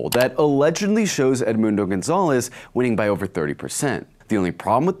exit poll that allegedly shows Edmundo Gonzalez winning by over 30%. The only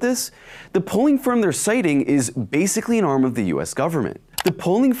problem with this? The polling firm they're citing is basically an arm of the US government. The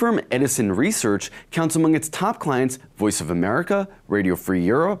polling firm Edison Research counts among its top clients Voice of America, Radio Free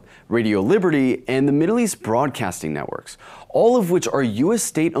Europe, Radio Liberty, and the Middle East Broadcasting Networks, all of which are US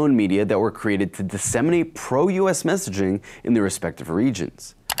state-owned media that were created to disseminate pro-US messaging in their respective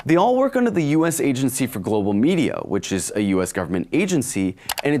regions. They all work under the U.S. Agency for Global Media, which is a U.S. government agency,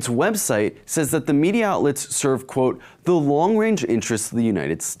 and its website says that the media outlets serve, quote, the long-range interests of the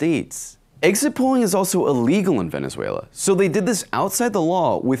United States. Exit polling is also illegal in Venezuela, so they did this outside the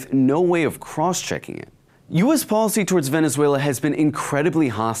law with no way of cross-checking it. U.S. policy towards Venezuela has been incredibly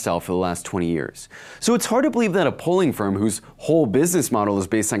hostile for the last 20 years. So it's hard to believe that a polling firm whose whole business model is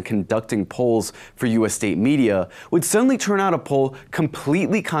based on conducting polls for U.S. state media would suddenly turn out a poll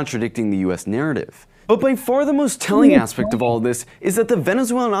completely contradicting the U.S. narrative. But by far the most telling aspect of all of this is that the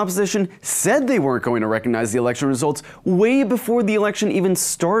Venezuelan opposition said they weren't going to recognize the election results way before the election even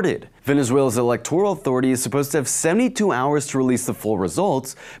started. Venezuela's electoral authority is supposed to have 72 hours to release the full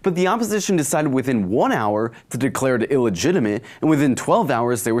results, but the opposition decided within 1 hour to declare it illegitimate, and within 12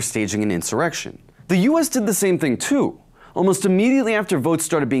 hours they were staging an insurrection. The US did the same thing too. Almost immediately after votes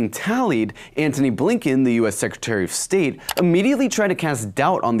started being tallied, Antony Blinken, the US Secretary of State, immediately tried to cast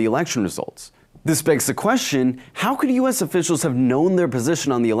doubt on the election results. This begs the question, how could US officials have known their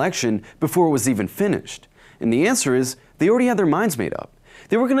position on the election before it was even finished? And the answer is, they already had their minds made up.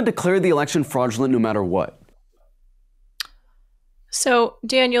 They were going to declare the election fraudulent no matter what. So,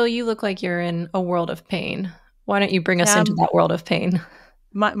 Daniel, you look like you're in a world of pain. Why don't you bring us into that world of pain?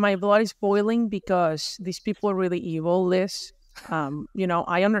 My blood is boiling because these people are really evil, Liz.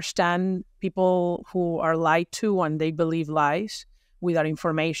 I understand people who are lied to and they believe lies without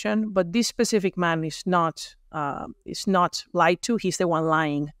information, but this specific man is not lied to. He's the one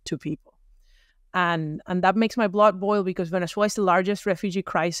lying to people. And that makes my blood boil because Venezuela is the largest refugee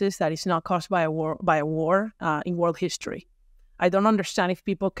crisis that is not caused by a war in world history. I don't understand if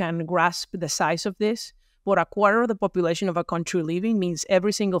people can grasp the size of this, but 1/4 of the population of a country living means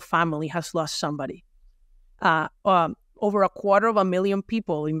every single family has lost somebody. Over 250,000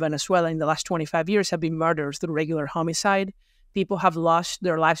 people in Venezuela in the last 25 years have been murdered through regular homicide. People have lost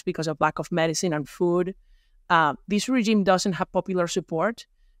their lives because of lack of medicine and food. This regime doesn't have popular support.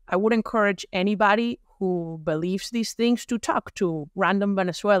 I would encourage anybody who believes these things to talk to random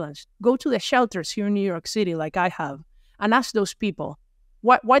Venezuelans. Go to the shelters here in New York City, like I have, and ask those people,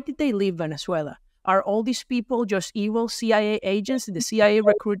 why did they leave Venezuela? Are all these people just evil CIA agents? Did the CIA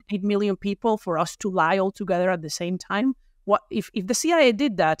recruit 8 million people for us to lie all together at the same time? What if the CIA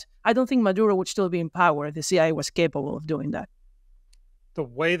did that? I don't think Maduro would still be in power if the CIA was capable of doing that. The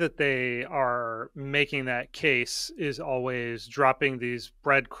way that they are making that case is always dropping these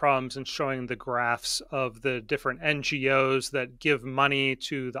breadcrumbs and showing the graphs of the different NGOs that give money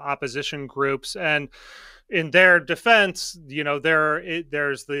to the opposition groups. And in their defense, you know,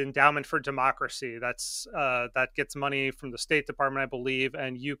 there's the Endowment for Democracy that gets money from the State Department, I believe,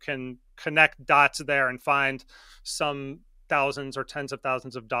 and you can connect dots there and find some thousands or tens of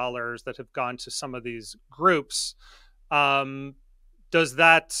thousands of dollars that have gone to some of these groups. Does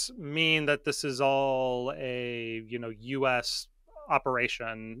that mean that this is all a, you know, U.S.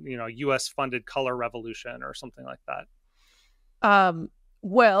 operation, you know, U.S. funded color revolution or something like that?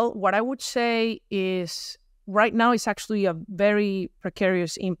 Well, what I would say is right now it's actually a very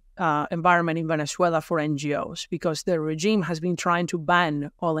precarious environment in Venezuela for NGOs because the regime has been trying to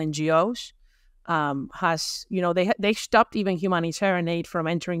ban all NGOs. They stopped even humanitarian aid from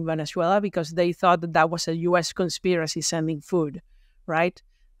entering Venezuela because they thought that was a U.S. conspiracy sending food. Right?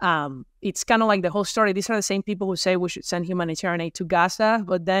 It's kind of like the whole story. These are the same people who say we should send humanitarian aid to Gaza,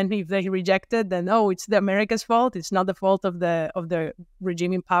 but then if they reject it, then it's the America's fault. It's not the fault of the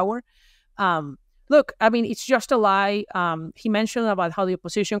regime in power. Look, I mean, it's just a lie. He mentioned about how the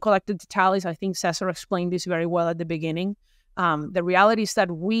opposition collected the tallies. I think César explained this very well at the beginning. The reality is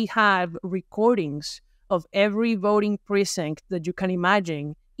that we have recordings of every voting precinct that you can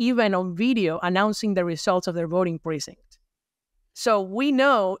imagine, even on video, announcing the results of their voting precinct. So we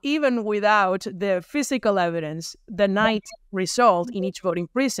know, even without the physical evidence, the night result in each voting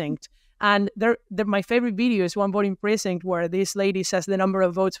precinct. And my favorite video is one voting precinct where this lady says the number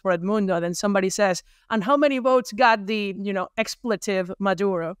of votes for Edmundo. Then somebody says, and how many votes got the, expletive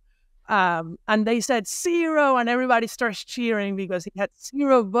Maduro? And they said 0, and everybody starts cheering because he had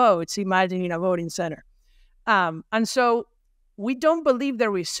 0 votes, imagine, in a voting center. And so we don't believe the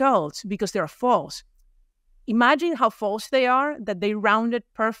results because they're false. Imagine how false they are, that they rounded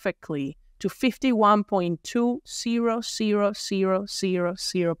perfectly to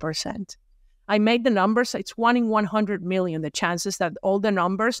 51.2000000%. I made the numbers. It's 1 in 100 million, the chances that all the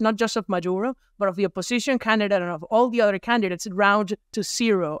numbers, not just of Maduro, but of the opposition candidate and of all the other candidates, round to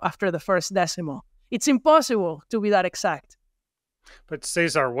 0 after the first decimal. It's impossible to be that exact. But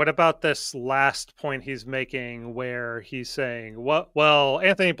César, what about this last point he's making where he's saying, well,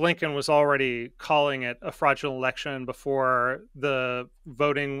 Anthony Blinken was already calling it a fraudulent election before the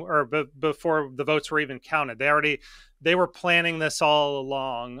voting or before the votes were even counted. They were planning this all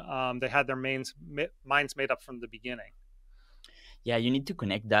along. They had their minds made up from the beginning. Yeah, you need to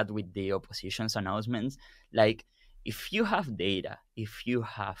connect that with the opposition's announcements. Like, if you have data, if you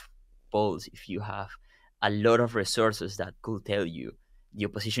have polls, if you have a lot of resources that could tell you the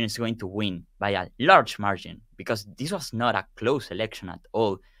opposition is going to win by a large margin, because this was not a close election at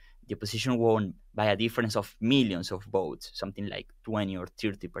all. The opposition won by a difference of millions of votes, something like 20 or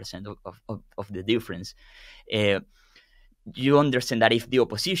 30% of the difference. You understand that if the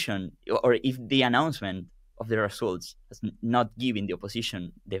opposition, or if the announcement of the results has not given the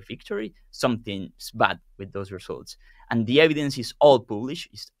opposition the victory, something's bad with those results. And the evidence is all published,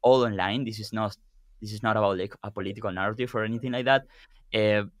 it's all online. This is not about like a political narrative or anything like that.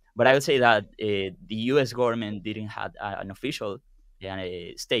 But I would say that the U.S. government didn't have an official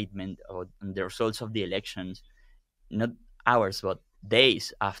statement on the results of the elections, not hours, but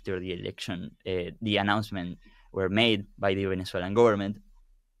days after the election. The announcement were made by the Venezuelan government.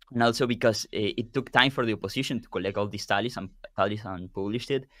 And also because it took time for the opposition to collect all these tallies and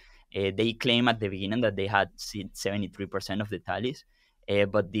published it. They claim at the beginning that they had 73% of the tallies.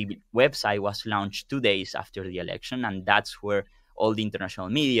 But the website was launched 2 days after the election, and that's where all the international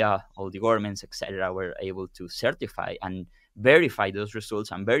media, all the governments, etc., were able to certify and verify those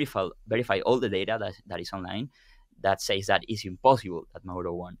results and verify all the data that is online that says that it's impossible that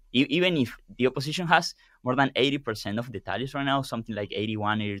Maduro won. Even if the opposition has more than 80% of the tallies right now, something like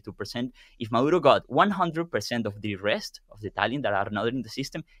 81, 82%, if Maduro got 100% of the rest of the tallies that are not in the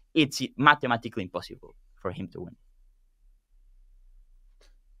system, it's mathematically impossible for him to win.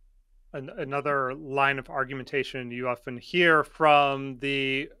 Another line of argumentation you often hear from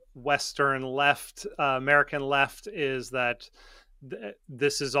the Western left, American left, is that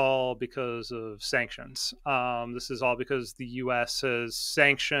this is all because of sanctions. This is all because the U.S. has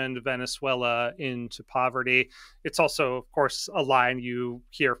sanctioned Venezuela into poverty. It's also, of course, a line you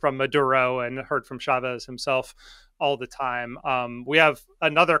hear from Maduro and heard from Chavez himself all the time. We have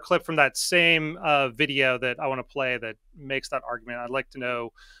another clip from that same video that I want to play that makes that argument. I'd like to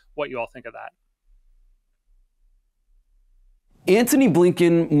know what you all think of that. Antony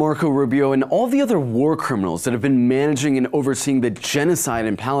Blinken, Marco Rubio, and all the other war criminals that have been managing and overseeing the genocide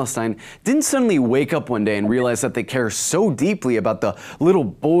in Palestine didn't suddenly wake up one day and realize that they care so deeply about the little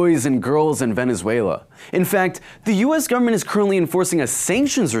boys and girls in Venezuela. In fact, the US government is currently enforcing a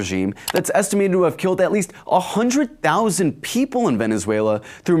sanctions regime that's estimated to have killed at least 100,000 people in Venezuela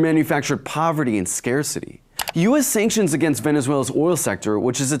through manufactured poverty and scarcity. U.S. sanctions against Venezuela's oil sector,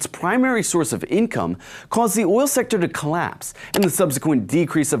 which is its primary source of income, caused the oil sector to collapse and the subsequent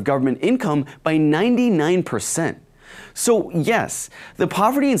decrease of government income by 99%. So yes, the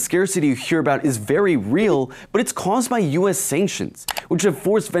poverty and scarcity you hear about is very real, but it's caused by U.S. sanctions, which have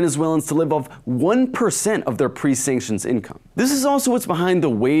forced Venezuelans to live off 1% of their pre-sanctions income. This is also what's behind the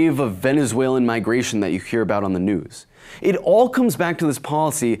wave of Venezuelan migration that you hear about on the news. It all comes back to this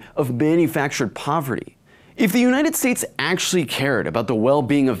policy of manufactured poverty. If the United States actually cared about the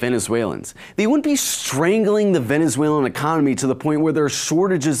well-being of Venezuelans, they wouldn't be strangling the Venezuelan economy to the point where there are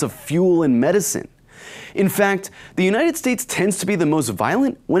shortages of fuel and medicine. In fact, the United States tends to be the most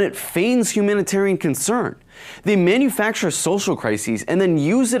violent when it feigns humanitarian concern. They manufacture social crises and then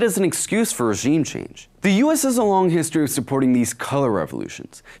use it as an excuse for regime change. The US has a long history of supporting these color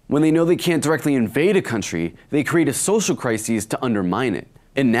revolutions. When they know they can't directly invade a country, they create a social crisis to undermine it.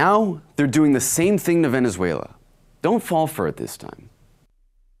 And now they're doing the same thing to Venezuela. Don't fall for it this time.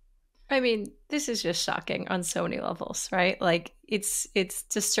 I mean, this is just shocking on so many levels, right? Like, it's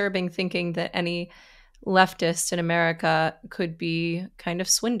disturbing thinking that any leftist in America could be kind of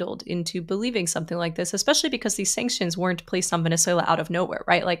swindled into believing something like this, especially because these sanctions weren't placed on Venezuela out of nowhere,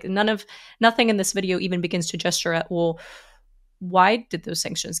 right? Like, nothing in this video even begins to gesture at, well, why did those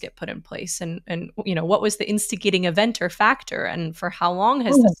sanctions get put in place? And you know, what was the instigating event or factor? And for how long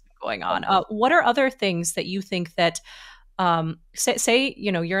has this been going on? What are other things that you think that, say,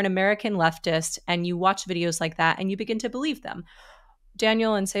 you know, you're an American leftist and you watch videos like that and you begin to believe them?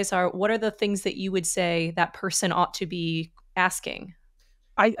 Daniel and Cesar, what are the things that you would say that person ought to be asking?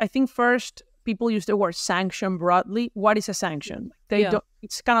 I think first, people use the word sanction broadly. What is a sanction?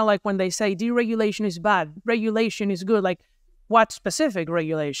 It's kind of like when they say deregulation is bad, regulation is good. Like, what specific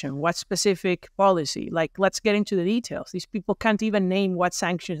regulation? What specific policy? Like, let's get into the details. These people can't even name what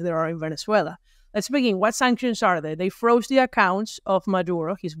sanctions there are in Venezuela. Let's begin. What sanctions are there? They froze the accounts of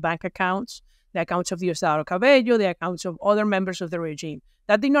Maduro, his bank accounts, the accounts of Diosdado Cabello, the accounts of other members of the regime.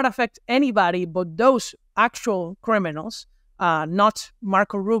 That did not affect anybody but those actual criminals, not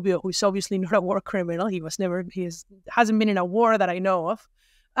Marco Rubio, who is obviously not a war criminal. He hasn't been in a war that I know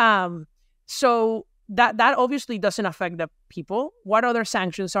of. So that obviously doesn't affect the people. What other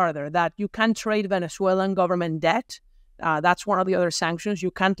sanctions are there? That you can't trade Venezuelan government debt. That's one of the other sanctions.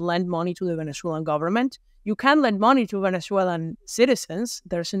 You can't lend money to the Venezuelan government. You can lend money to Venezuelan citizens.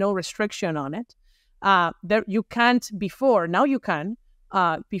 There's no restriction on it. You can't before. Now you can.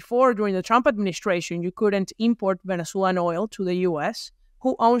 Before, during the Trump administration, you couldn't import Venezuelan oil to the U.S.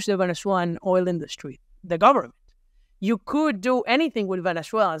 Who owns the Venezuelan oil industry? The government. You could do anything with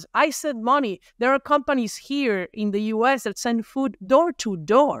Venezuelans. I send money. There are companies here in the U.S. that send food door to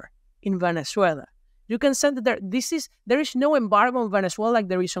door in Venezuela. You can send it there. There is no embargo on Venezuela like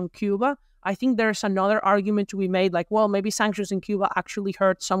there is on Cuba. I think there's another argument to be made, like, well, maybe sanctions in Cuba actually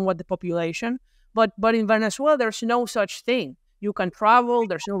hurt somewhat the population. But in Venezuela, there's no such thing. You can travel.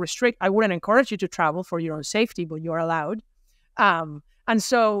 There's no restrict. I wouldn't encourage you to travel for your own safety, but you're allowed. And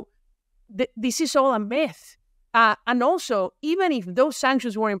so this is all a myth. And also, even if those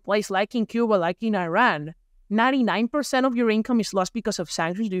sanctions were in place, like in Cuba, like in Iran, 99% of your income is lost because of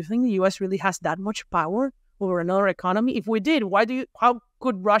sanctions. Do you think the U.S. really has that much power over another economy? If we did, how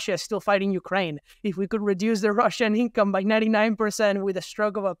could Russia still fight in Ukraine if we could reduce the Russian income by 99% with a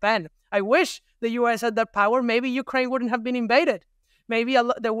stroke of a pen? I wish the U.S. had that power. Maybe Ukraine wouldn't have been invaded. Maybe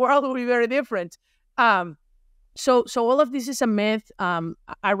the world would be very different. So all of this is a myth.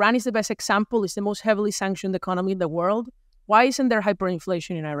 Iran is the best example. It's the most heavily sanctioned economy in the world. Why isn't there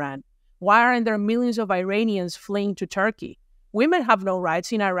hyperinflation in Iran? Why aren't there millions of Iranians fleeing to Turkey? Women have no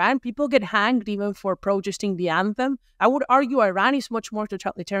rights in Iran. People get hanged even for protesting the anthem. I would argue Iran is much more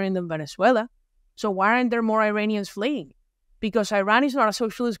totalitarian than Venezuela. So why aren't there more Iranians fleeing? Because Iran is not a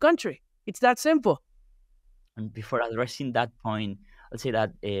socialist country. It's that simple. And before addressing that point, I'll say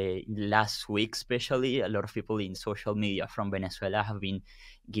that last week, especially, a lot of people in social media from Venezuela have been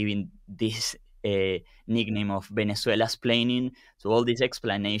giving this nickname of Venezuela's planning. So all these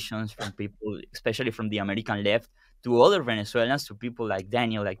explanations from people, especially from the American left, to other Venezuelans, to people like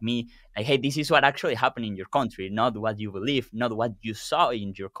Daniel, like me, like, hey, this is what actually happened in your country, not what you believe, not what you saw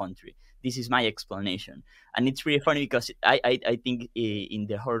in your country. This is my explanation. And it's really funny because I think in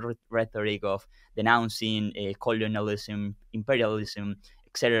the whole rhetoric of denouncing colonialism, imperialism,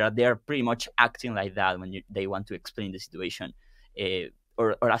 etc., they are pretty much acting like that when they want to explain the situation,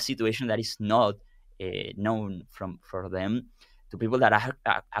 or a situation that is not known for them, to people that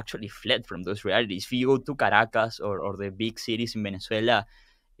are actually fled from those realities. If you go to Caracas or the big cities in Venezuela,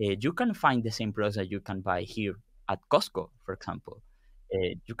 you can find the same products that you can buy here at Costco, for example.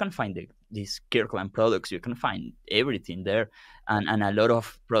 You can find these Kirkland products. You can find everything there, and a lot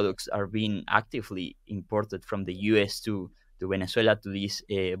of products are being actively imported from the U.S. to Venezuela, to these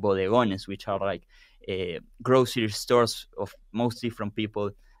bodegones, which are like grocery stores of mostly from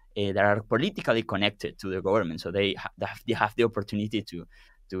people that are politically connected to the government. So they have the opportunity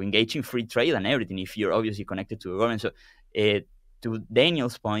to engage in free trade and everything if you're obviously connected to the government. So to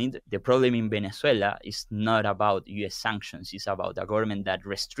Daniel's point, the problem in Venezuela is not about U.S. sanctions. It's about a government that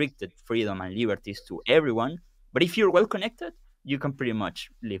restricted freedom and liberties to everyone. But if you're well connected, you can pretty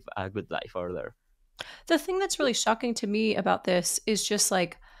much live a good life over there. The thing that's really shocking to me about this is just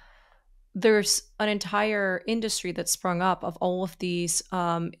like, there's an entire industry that's sprung up of all of these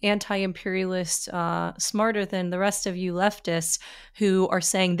anti-imperialist, smarter than the rest of you leftists, who are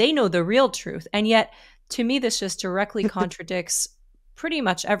saying they know the real truth. And yet, to me, this just directly contradicts pretty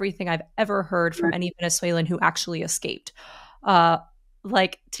much everything I've ever heard from any Venezuelan who actually escaped.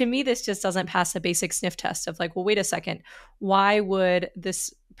 Like, to me, this just doesn't pass the basic sniff test of like, well, wait a second. Why would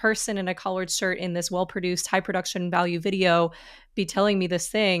this person in a collared shirt in this well-produced, high production value video be telling me this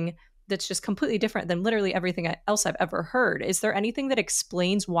thing that's just completely different than literally everything else I've ever heard? Is there anything that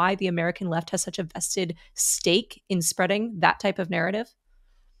explains why the American left has such a vested stake in spreading that type of narrative?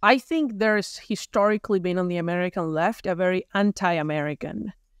 I think there's historically been on the American left a very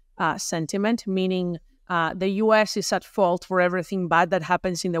anti-American sentiment, meaning the U.S. is at fault for everything bad that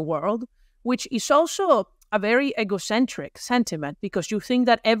happens in the world, which is also a very egocentric sentiment because you think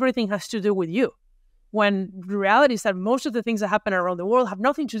that everything has to do with you, when the reality is that most of the things that happen around the world have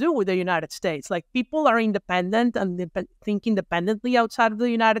nothing to do with the United States. Like, people are independent and think independently outside of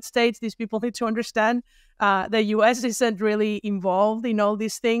the United States. These people need to understand the U.S. isn't really involved in all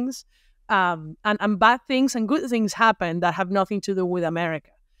these things. And bad things and good things happen that have nothing to do with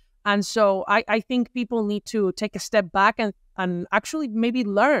America. And so I think people need to take a step back and actually maybe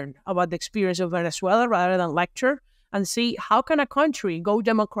learn about the experience of Venezuela rather than lecture, and see how can a country go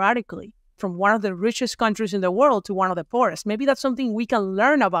democratically from one of the richest countries in the world to one of the poorest. Maybe that's something we can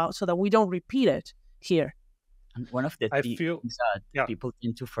learn about so that we don't repeat it here. And one of the things that people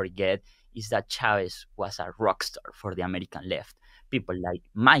tend to forget is that Chavez was a rock star for the American left. People like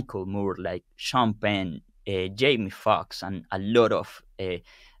Michael Moore, like Sean Penn, Jamie Foxx, and a lot of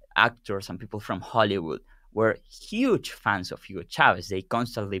actors and people from Hollywood were huge fans of Hugo Chavez. They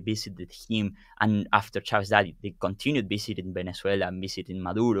constantly visited him, and after Chavez died, they continued visiting Venezuela and visiting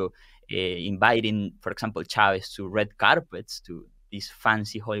Maduro, inviting, for example, Chavez to red carpets, to these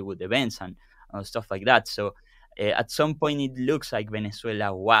fancy Hollywood events and stuff like that. So at some point, it looks like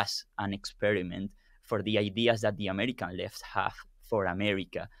Venezuela was an experiment for the ideas that the American left have for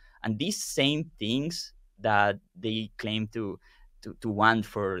America. And these same things that they claim to want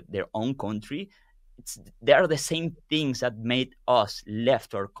for their own country, they are the same things that made us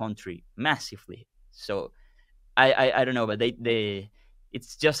left our country massively. So I don't know, but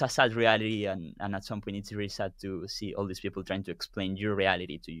it's just a sad reality, and at some point it's really sad to see all these people trying to explain your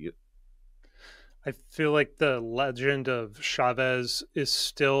reality to you. I feel like the legend of Chavez is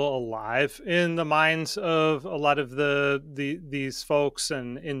still alive in the minds of a lot of these folks,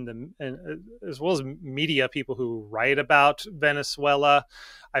 and as well as media people who write about Venezuela.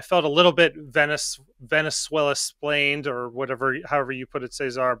 I felt a little bit Venezuela explained, or whatever, however you put it,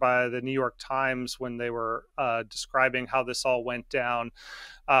 Cesar, by the New York Times when they were describing how this all went down.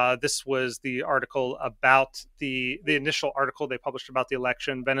 This was the article about the initial article they published about the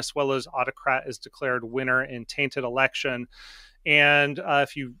election. Venezuela's autocrat is declared winner in tainted election. And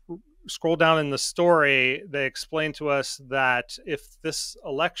if you scroll down in the story, they explain to us that if this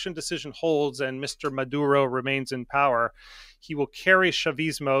election decision holds and Mr. Maduro remains in power, he will carry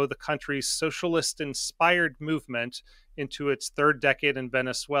Chavismo, the country's socialist-inspired movement, into its third decade in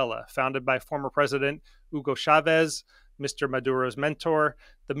Venezuela. Founded by former President Hugo Chavez, Mr. Maduro's mentor,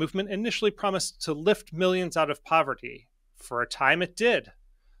 the movement initially promised to lift millions out of poverty. For a time it did.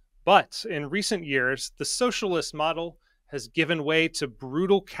 But in recent years, the socialist model has given way to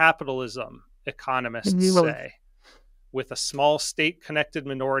brutal capitalism, economists say, with a small state-connected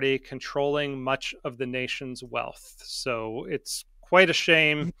minority controlling much of the nation's wealth. So it's quite a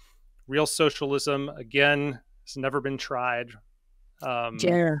shame. Real socialism, again, has never been tried.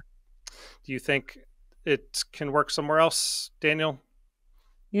 Yeah. Do you think it can work somewhere else, Daniel?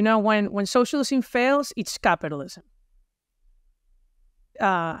 You know, when socialism fails, it's capitalism.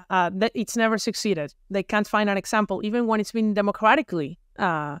 It's never succeeded. They can't find an example, even when it's been democratically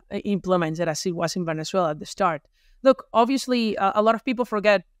implemented, as it was in Venezuela at the start. Look, obviously, a lot of people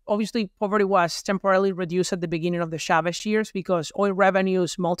forget, obviously, poverty was temporarily reduced at the beginning of the Chavez years because oil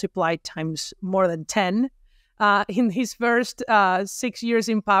revenues multiplied times more than 10 in his first 6 years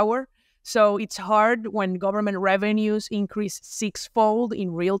in power. So it's hard when government revenues increase sixfold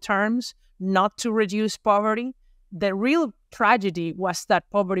in real terms not to reduce poverty. The real tragedy was that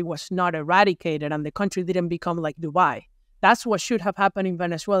poverty was not eradicated and the country didn't become like Dubai. That's what should have happened in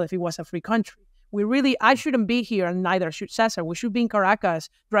Venezuela if it was a free country. I shouldn't be here, and neither should César. We should be in Caracas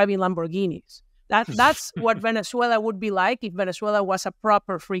driving Lamborghinis. That's what Venezuela would be like if Venezuela was a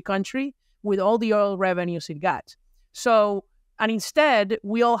proper free country with all the oil revenues it got. So, and instead,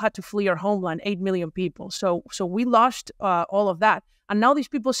 we all had to flee our homeland, 8 million people. So we lost all of that. And now these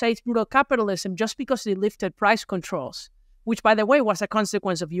people say it's brutal capitalism just because they lifted price controls, which, by the way, was a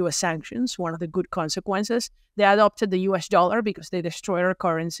consequence of U.S. sanctions, one of the good consequences. They adopted the U.S. dollar because they destroyed our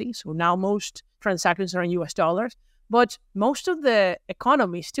currency. So now most transactions are in U.S. dollars. But most of the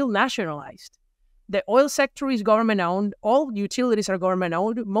economy is still nationalized. The oil sector is government-owned. All utilities are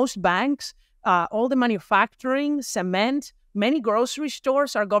government-owned. Most banks, all the manufacturing, cement, many grocery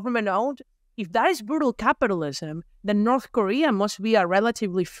stores are government-owned. If that is brutal capitalism, then North Korea must be a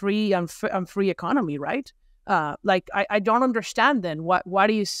relatively free and free economy, right? I don't understand then what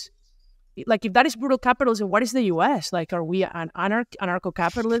is, like, if that is brutal capitalism, what is the U.S.? Like, are we an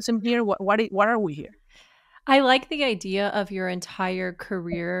anarcho-capitalism here? What are we here? I like the idea of your entire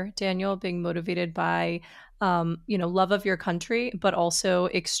career, Daniel, being motivated by, love of your country, but also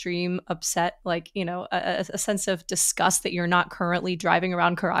extreme upset, like, a sense of disgust that you're not currently driving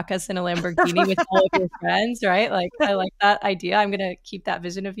around Caracas in a Lamborghini with all of your friends, right? Like, I like that idea. I'm going to keep that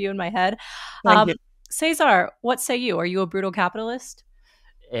vision of you in my head. Thank you. César, what say you? Are you a brutal capitalist?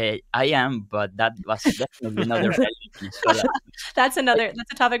 I am, but that was definitely another Venezuela. That's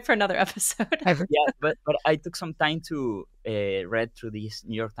a topic for another episode. Yeah, but I took some time to read through this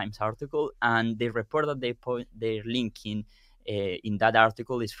New York Times article, and the report that they're linking in that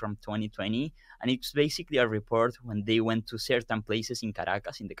article is from 2020, and it's basically a report when they went to certain places in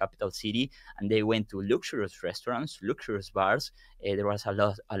Caracas, in the capital city, and they went to luxurious restaurants, luxurious bars. There was a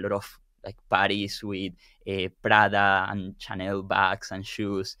lot of like parties with Prada and Chanel bags and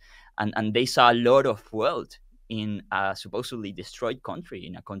shoes, and they saw a lot of wealth in a supposedly destroyed country,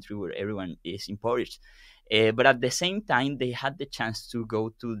 in a country where everyone is impoverished. But at the same time, they had the chance to go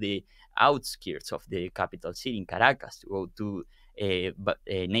to the outskirts of the capital city in Caracas, to go to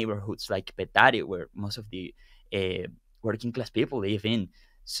neighborhoods like Petare, where most of the working class people live in.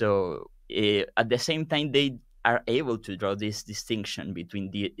 So at the same time, they are able to draw this distinction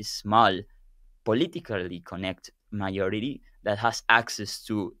between the small, politically connected majority that has access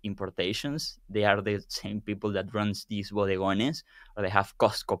to importations. They are the same people that runs these bodegones, or they have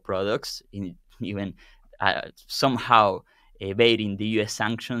Costco products, even somehow evading the U.S.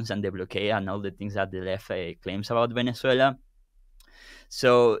 sanctions and the blockade and all the things that the left claims about Venezuela.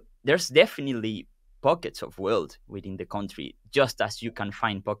 So there's definitely pockets of wealth within the country, just as you can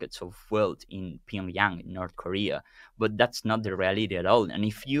find pockets of wealth in Pyongyang, in North Korea. But that's not the reality at all. And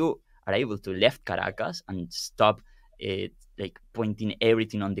if you are able to left Caracas and stop like pointing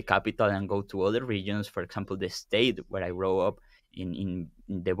everything on the capital and go to other regions, for example, the state where I grew up in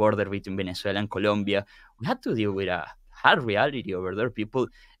the border between Venezuela and Colombia, we had to deal with a hard reality over there. People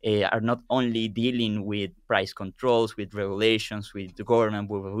are not only dealing with price controls, with regulations, with the government,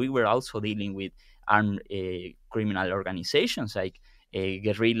 but we were also dealing with armed criminal organizations like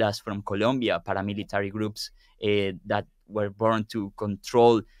guerrillas from Colombia, paramilitary groups that were born to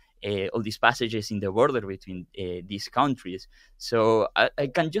control all these passages in the border between these countries. So I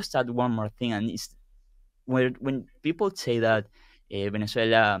can just add one more thing, and it's when people say that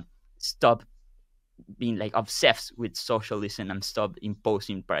Venezuela stopped being like obsessed with socialism and stopped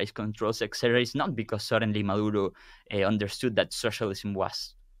imposing price controls, etc., it's not because suddenly Maduro understood that socialism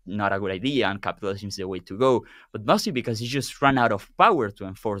was not a good idea and capitalism is the way to go, but mostly because he just ran out of power to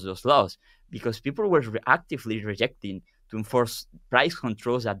enforce those laws, because people were actively rejecting to enforce price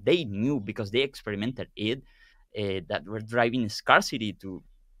controls that they knew because they experimented it, that were driving scarcity to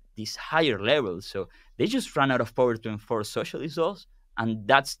these higher levels. So they just ran out of power to enforce socialist laws, and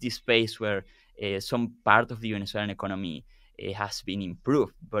that's the space where some part of the Venezuelan economy has been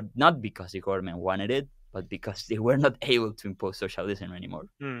improved, but not because the government wanted it, but because they were not able to impose socialism anymore.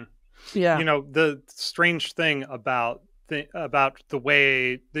 Yeah. You know, the strange thing about the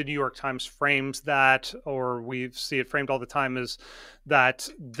way the New York Times frames that, or we see it framed all the time, is that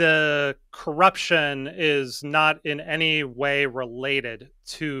the corruption is not in any way related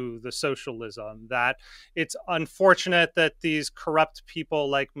to the socialism, that it's unfortunate that these corrupt people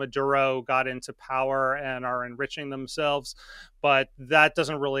like Maduro got into power and are enriching themselves, but that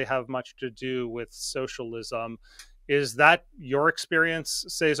doesn't really have much to do with socialism. Is that your experience,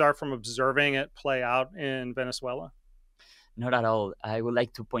 César, from observing it play out in Venezuela? Not at all. I would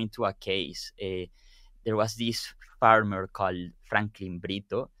like to point to a case. There was this farmer called Franklin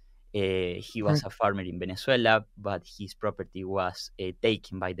Brito. He was a farmer in Venezuela, but his property was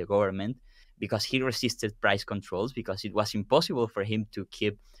taken by the government because he resisted price controls, because it was impossible for him to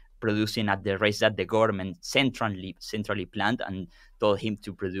keep producing at the rates that the government centrally planned and told him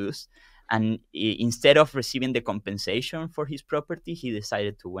to produce. And instead of receiving the compensation for his property, he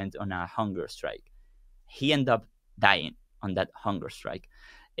decided to went on a hunger strike. He ended up dying on that hunger strike.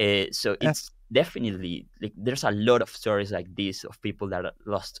 So it's definitely, like, there's a lot of stories like this of people that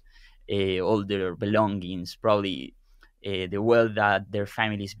lost all their belongings, probably the wealth that their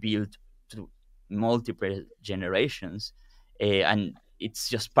families built through multiple generations. And it's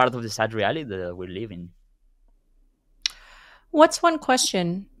just part of the sad reality that we live in. What's one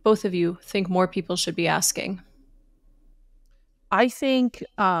question both of you think more people should be asking? I think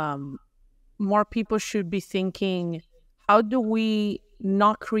more people should be thinking, how do we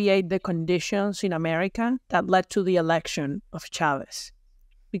not create the conditions in America that led to the election of Chavez?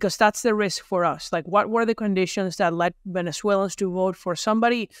 Because that's the risk for us. Like, what were the conditions that led Venezuelans to vote for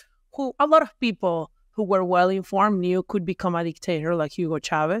somebody who a lot of people who were well-informed knew could become a dictator like Hugo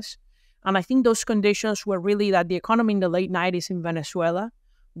Chavez? And I think those conditions were really that the economy in the late 90s in Venezuela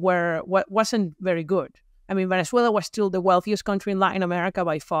wasn't very good. I mean, Venezuela was still the wealthiest country in Latin America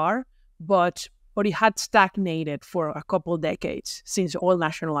by far, but it had stagnated for a couple decades since oil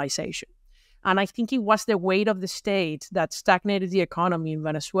nationalization. And I think it was the weight of the state that stagnated the economy in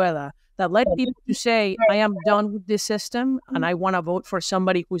Venezuela that led people to say, I am done with this system and I want to vote for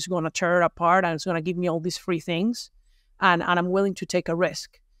somebody who's going to tear it apart and is going to give me all these free things. And I'm willing to take a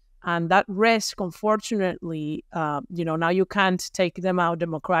risk. And that risk, unfortunately, now you can't take them out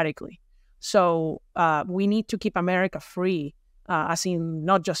democratically. So we need to keep America free, as in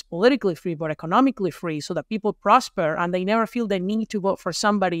not just politically free, but economically free, so that people prosper and they never feel the need to vote for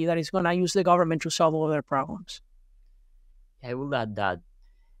somebody that is going to use the government to solve all their problems. I will add that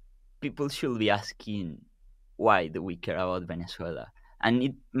people should be asking, why do we care about Venezuela? And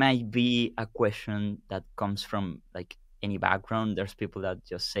it might be a question that comes from like any background. There's people that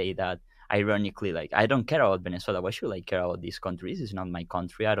just say that ironically, like, I don't care about Venezuela. Why should I care about this country? This is not my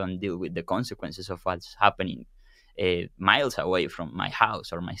country. I don't deal with the consequences of what's happening miles away from my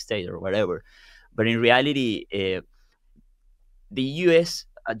house or my state or whatever. But in reality, the U.S.,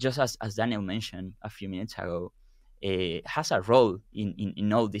 just as Daniel mentioned a few minutes ago, has a role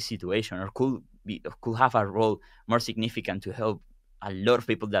in all this situation, or could have a role more significant to help a lot of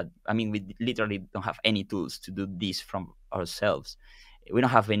people that, I mean, we literally don't have any tools to do this from ourselves. We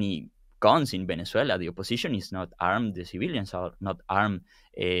don't have any guns in Venezuela. The opposition is not armed. The civilians are not armed.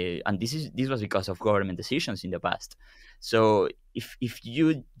 And this was because of government decisions in the past. So if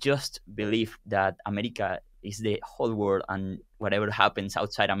you just believe that America is the whole world and whatever happens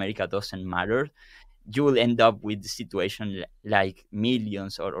outside America doesn't matter, you will end up with the situation like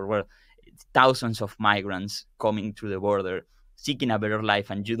millions or thousands of migrants coming through the border, seeking a better life,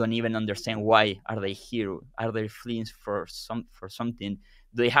 and you don't even understand why are they here. Are they fleeing for something?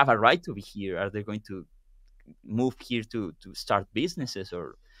 Do they have a right to be here? Are they going to move here to start businesses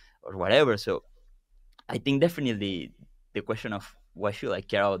or whatever? So I think definitely the question of why should I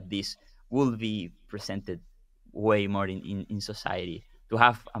care about this will be presented way more in society, to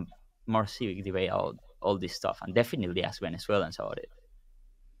have a more civic debate about all this stuff, and definitely ask Venezuelans about it.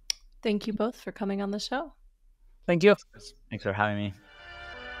 Thank you both for coming on the show. Thank you. Thanks for having me.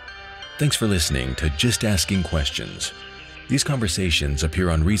 Thanks for listening to Just Asking Questions. These conversations appear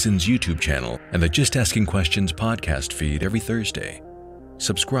on Reason's YouTube channel and the Just Asking Questions podcast feed every Thursday.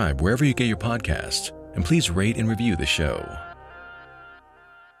 Subscribe wherever you get your podcasts, and please rate and review the show.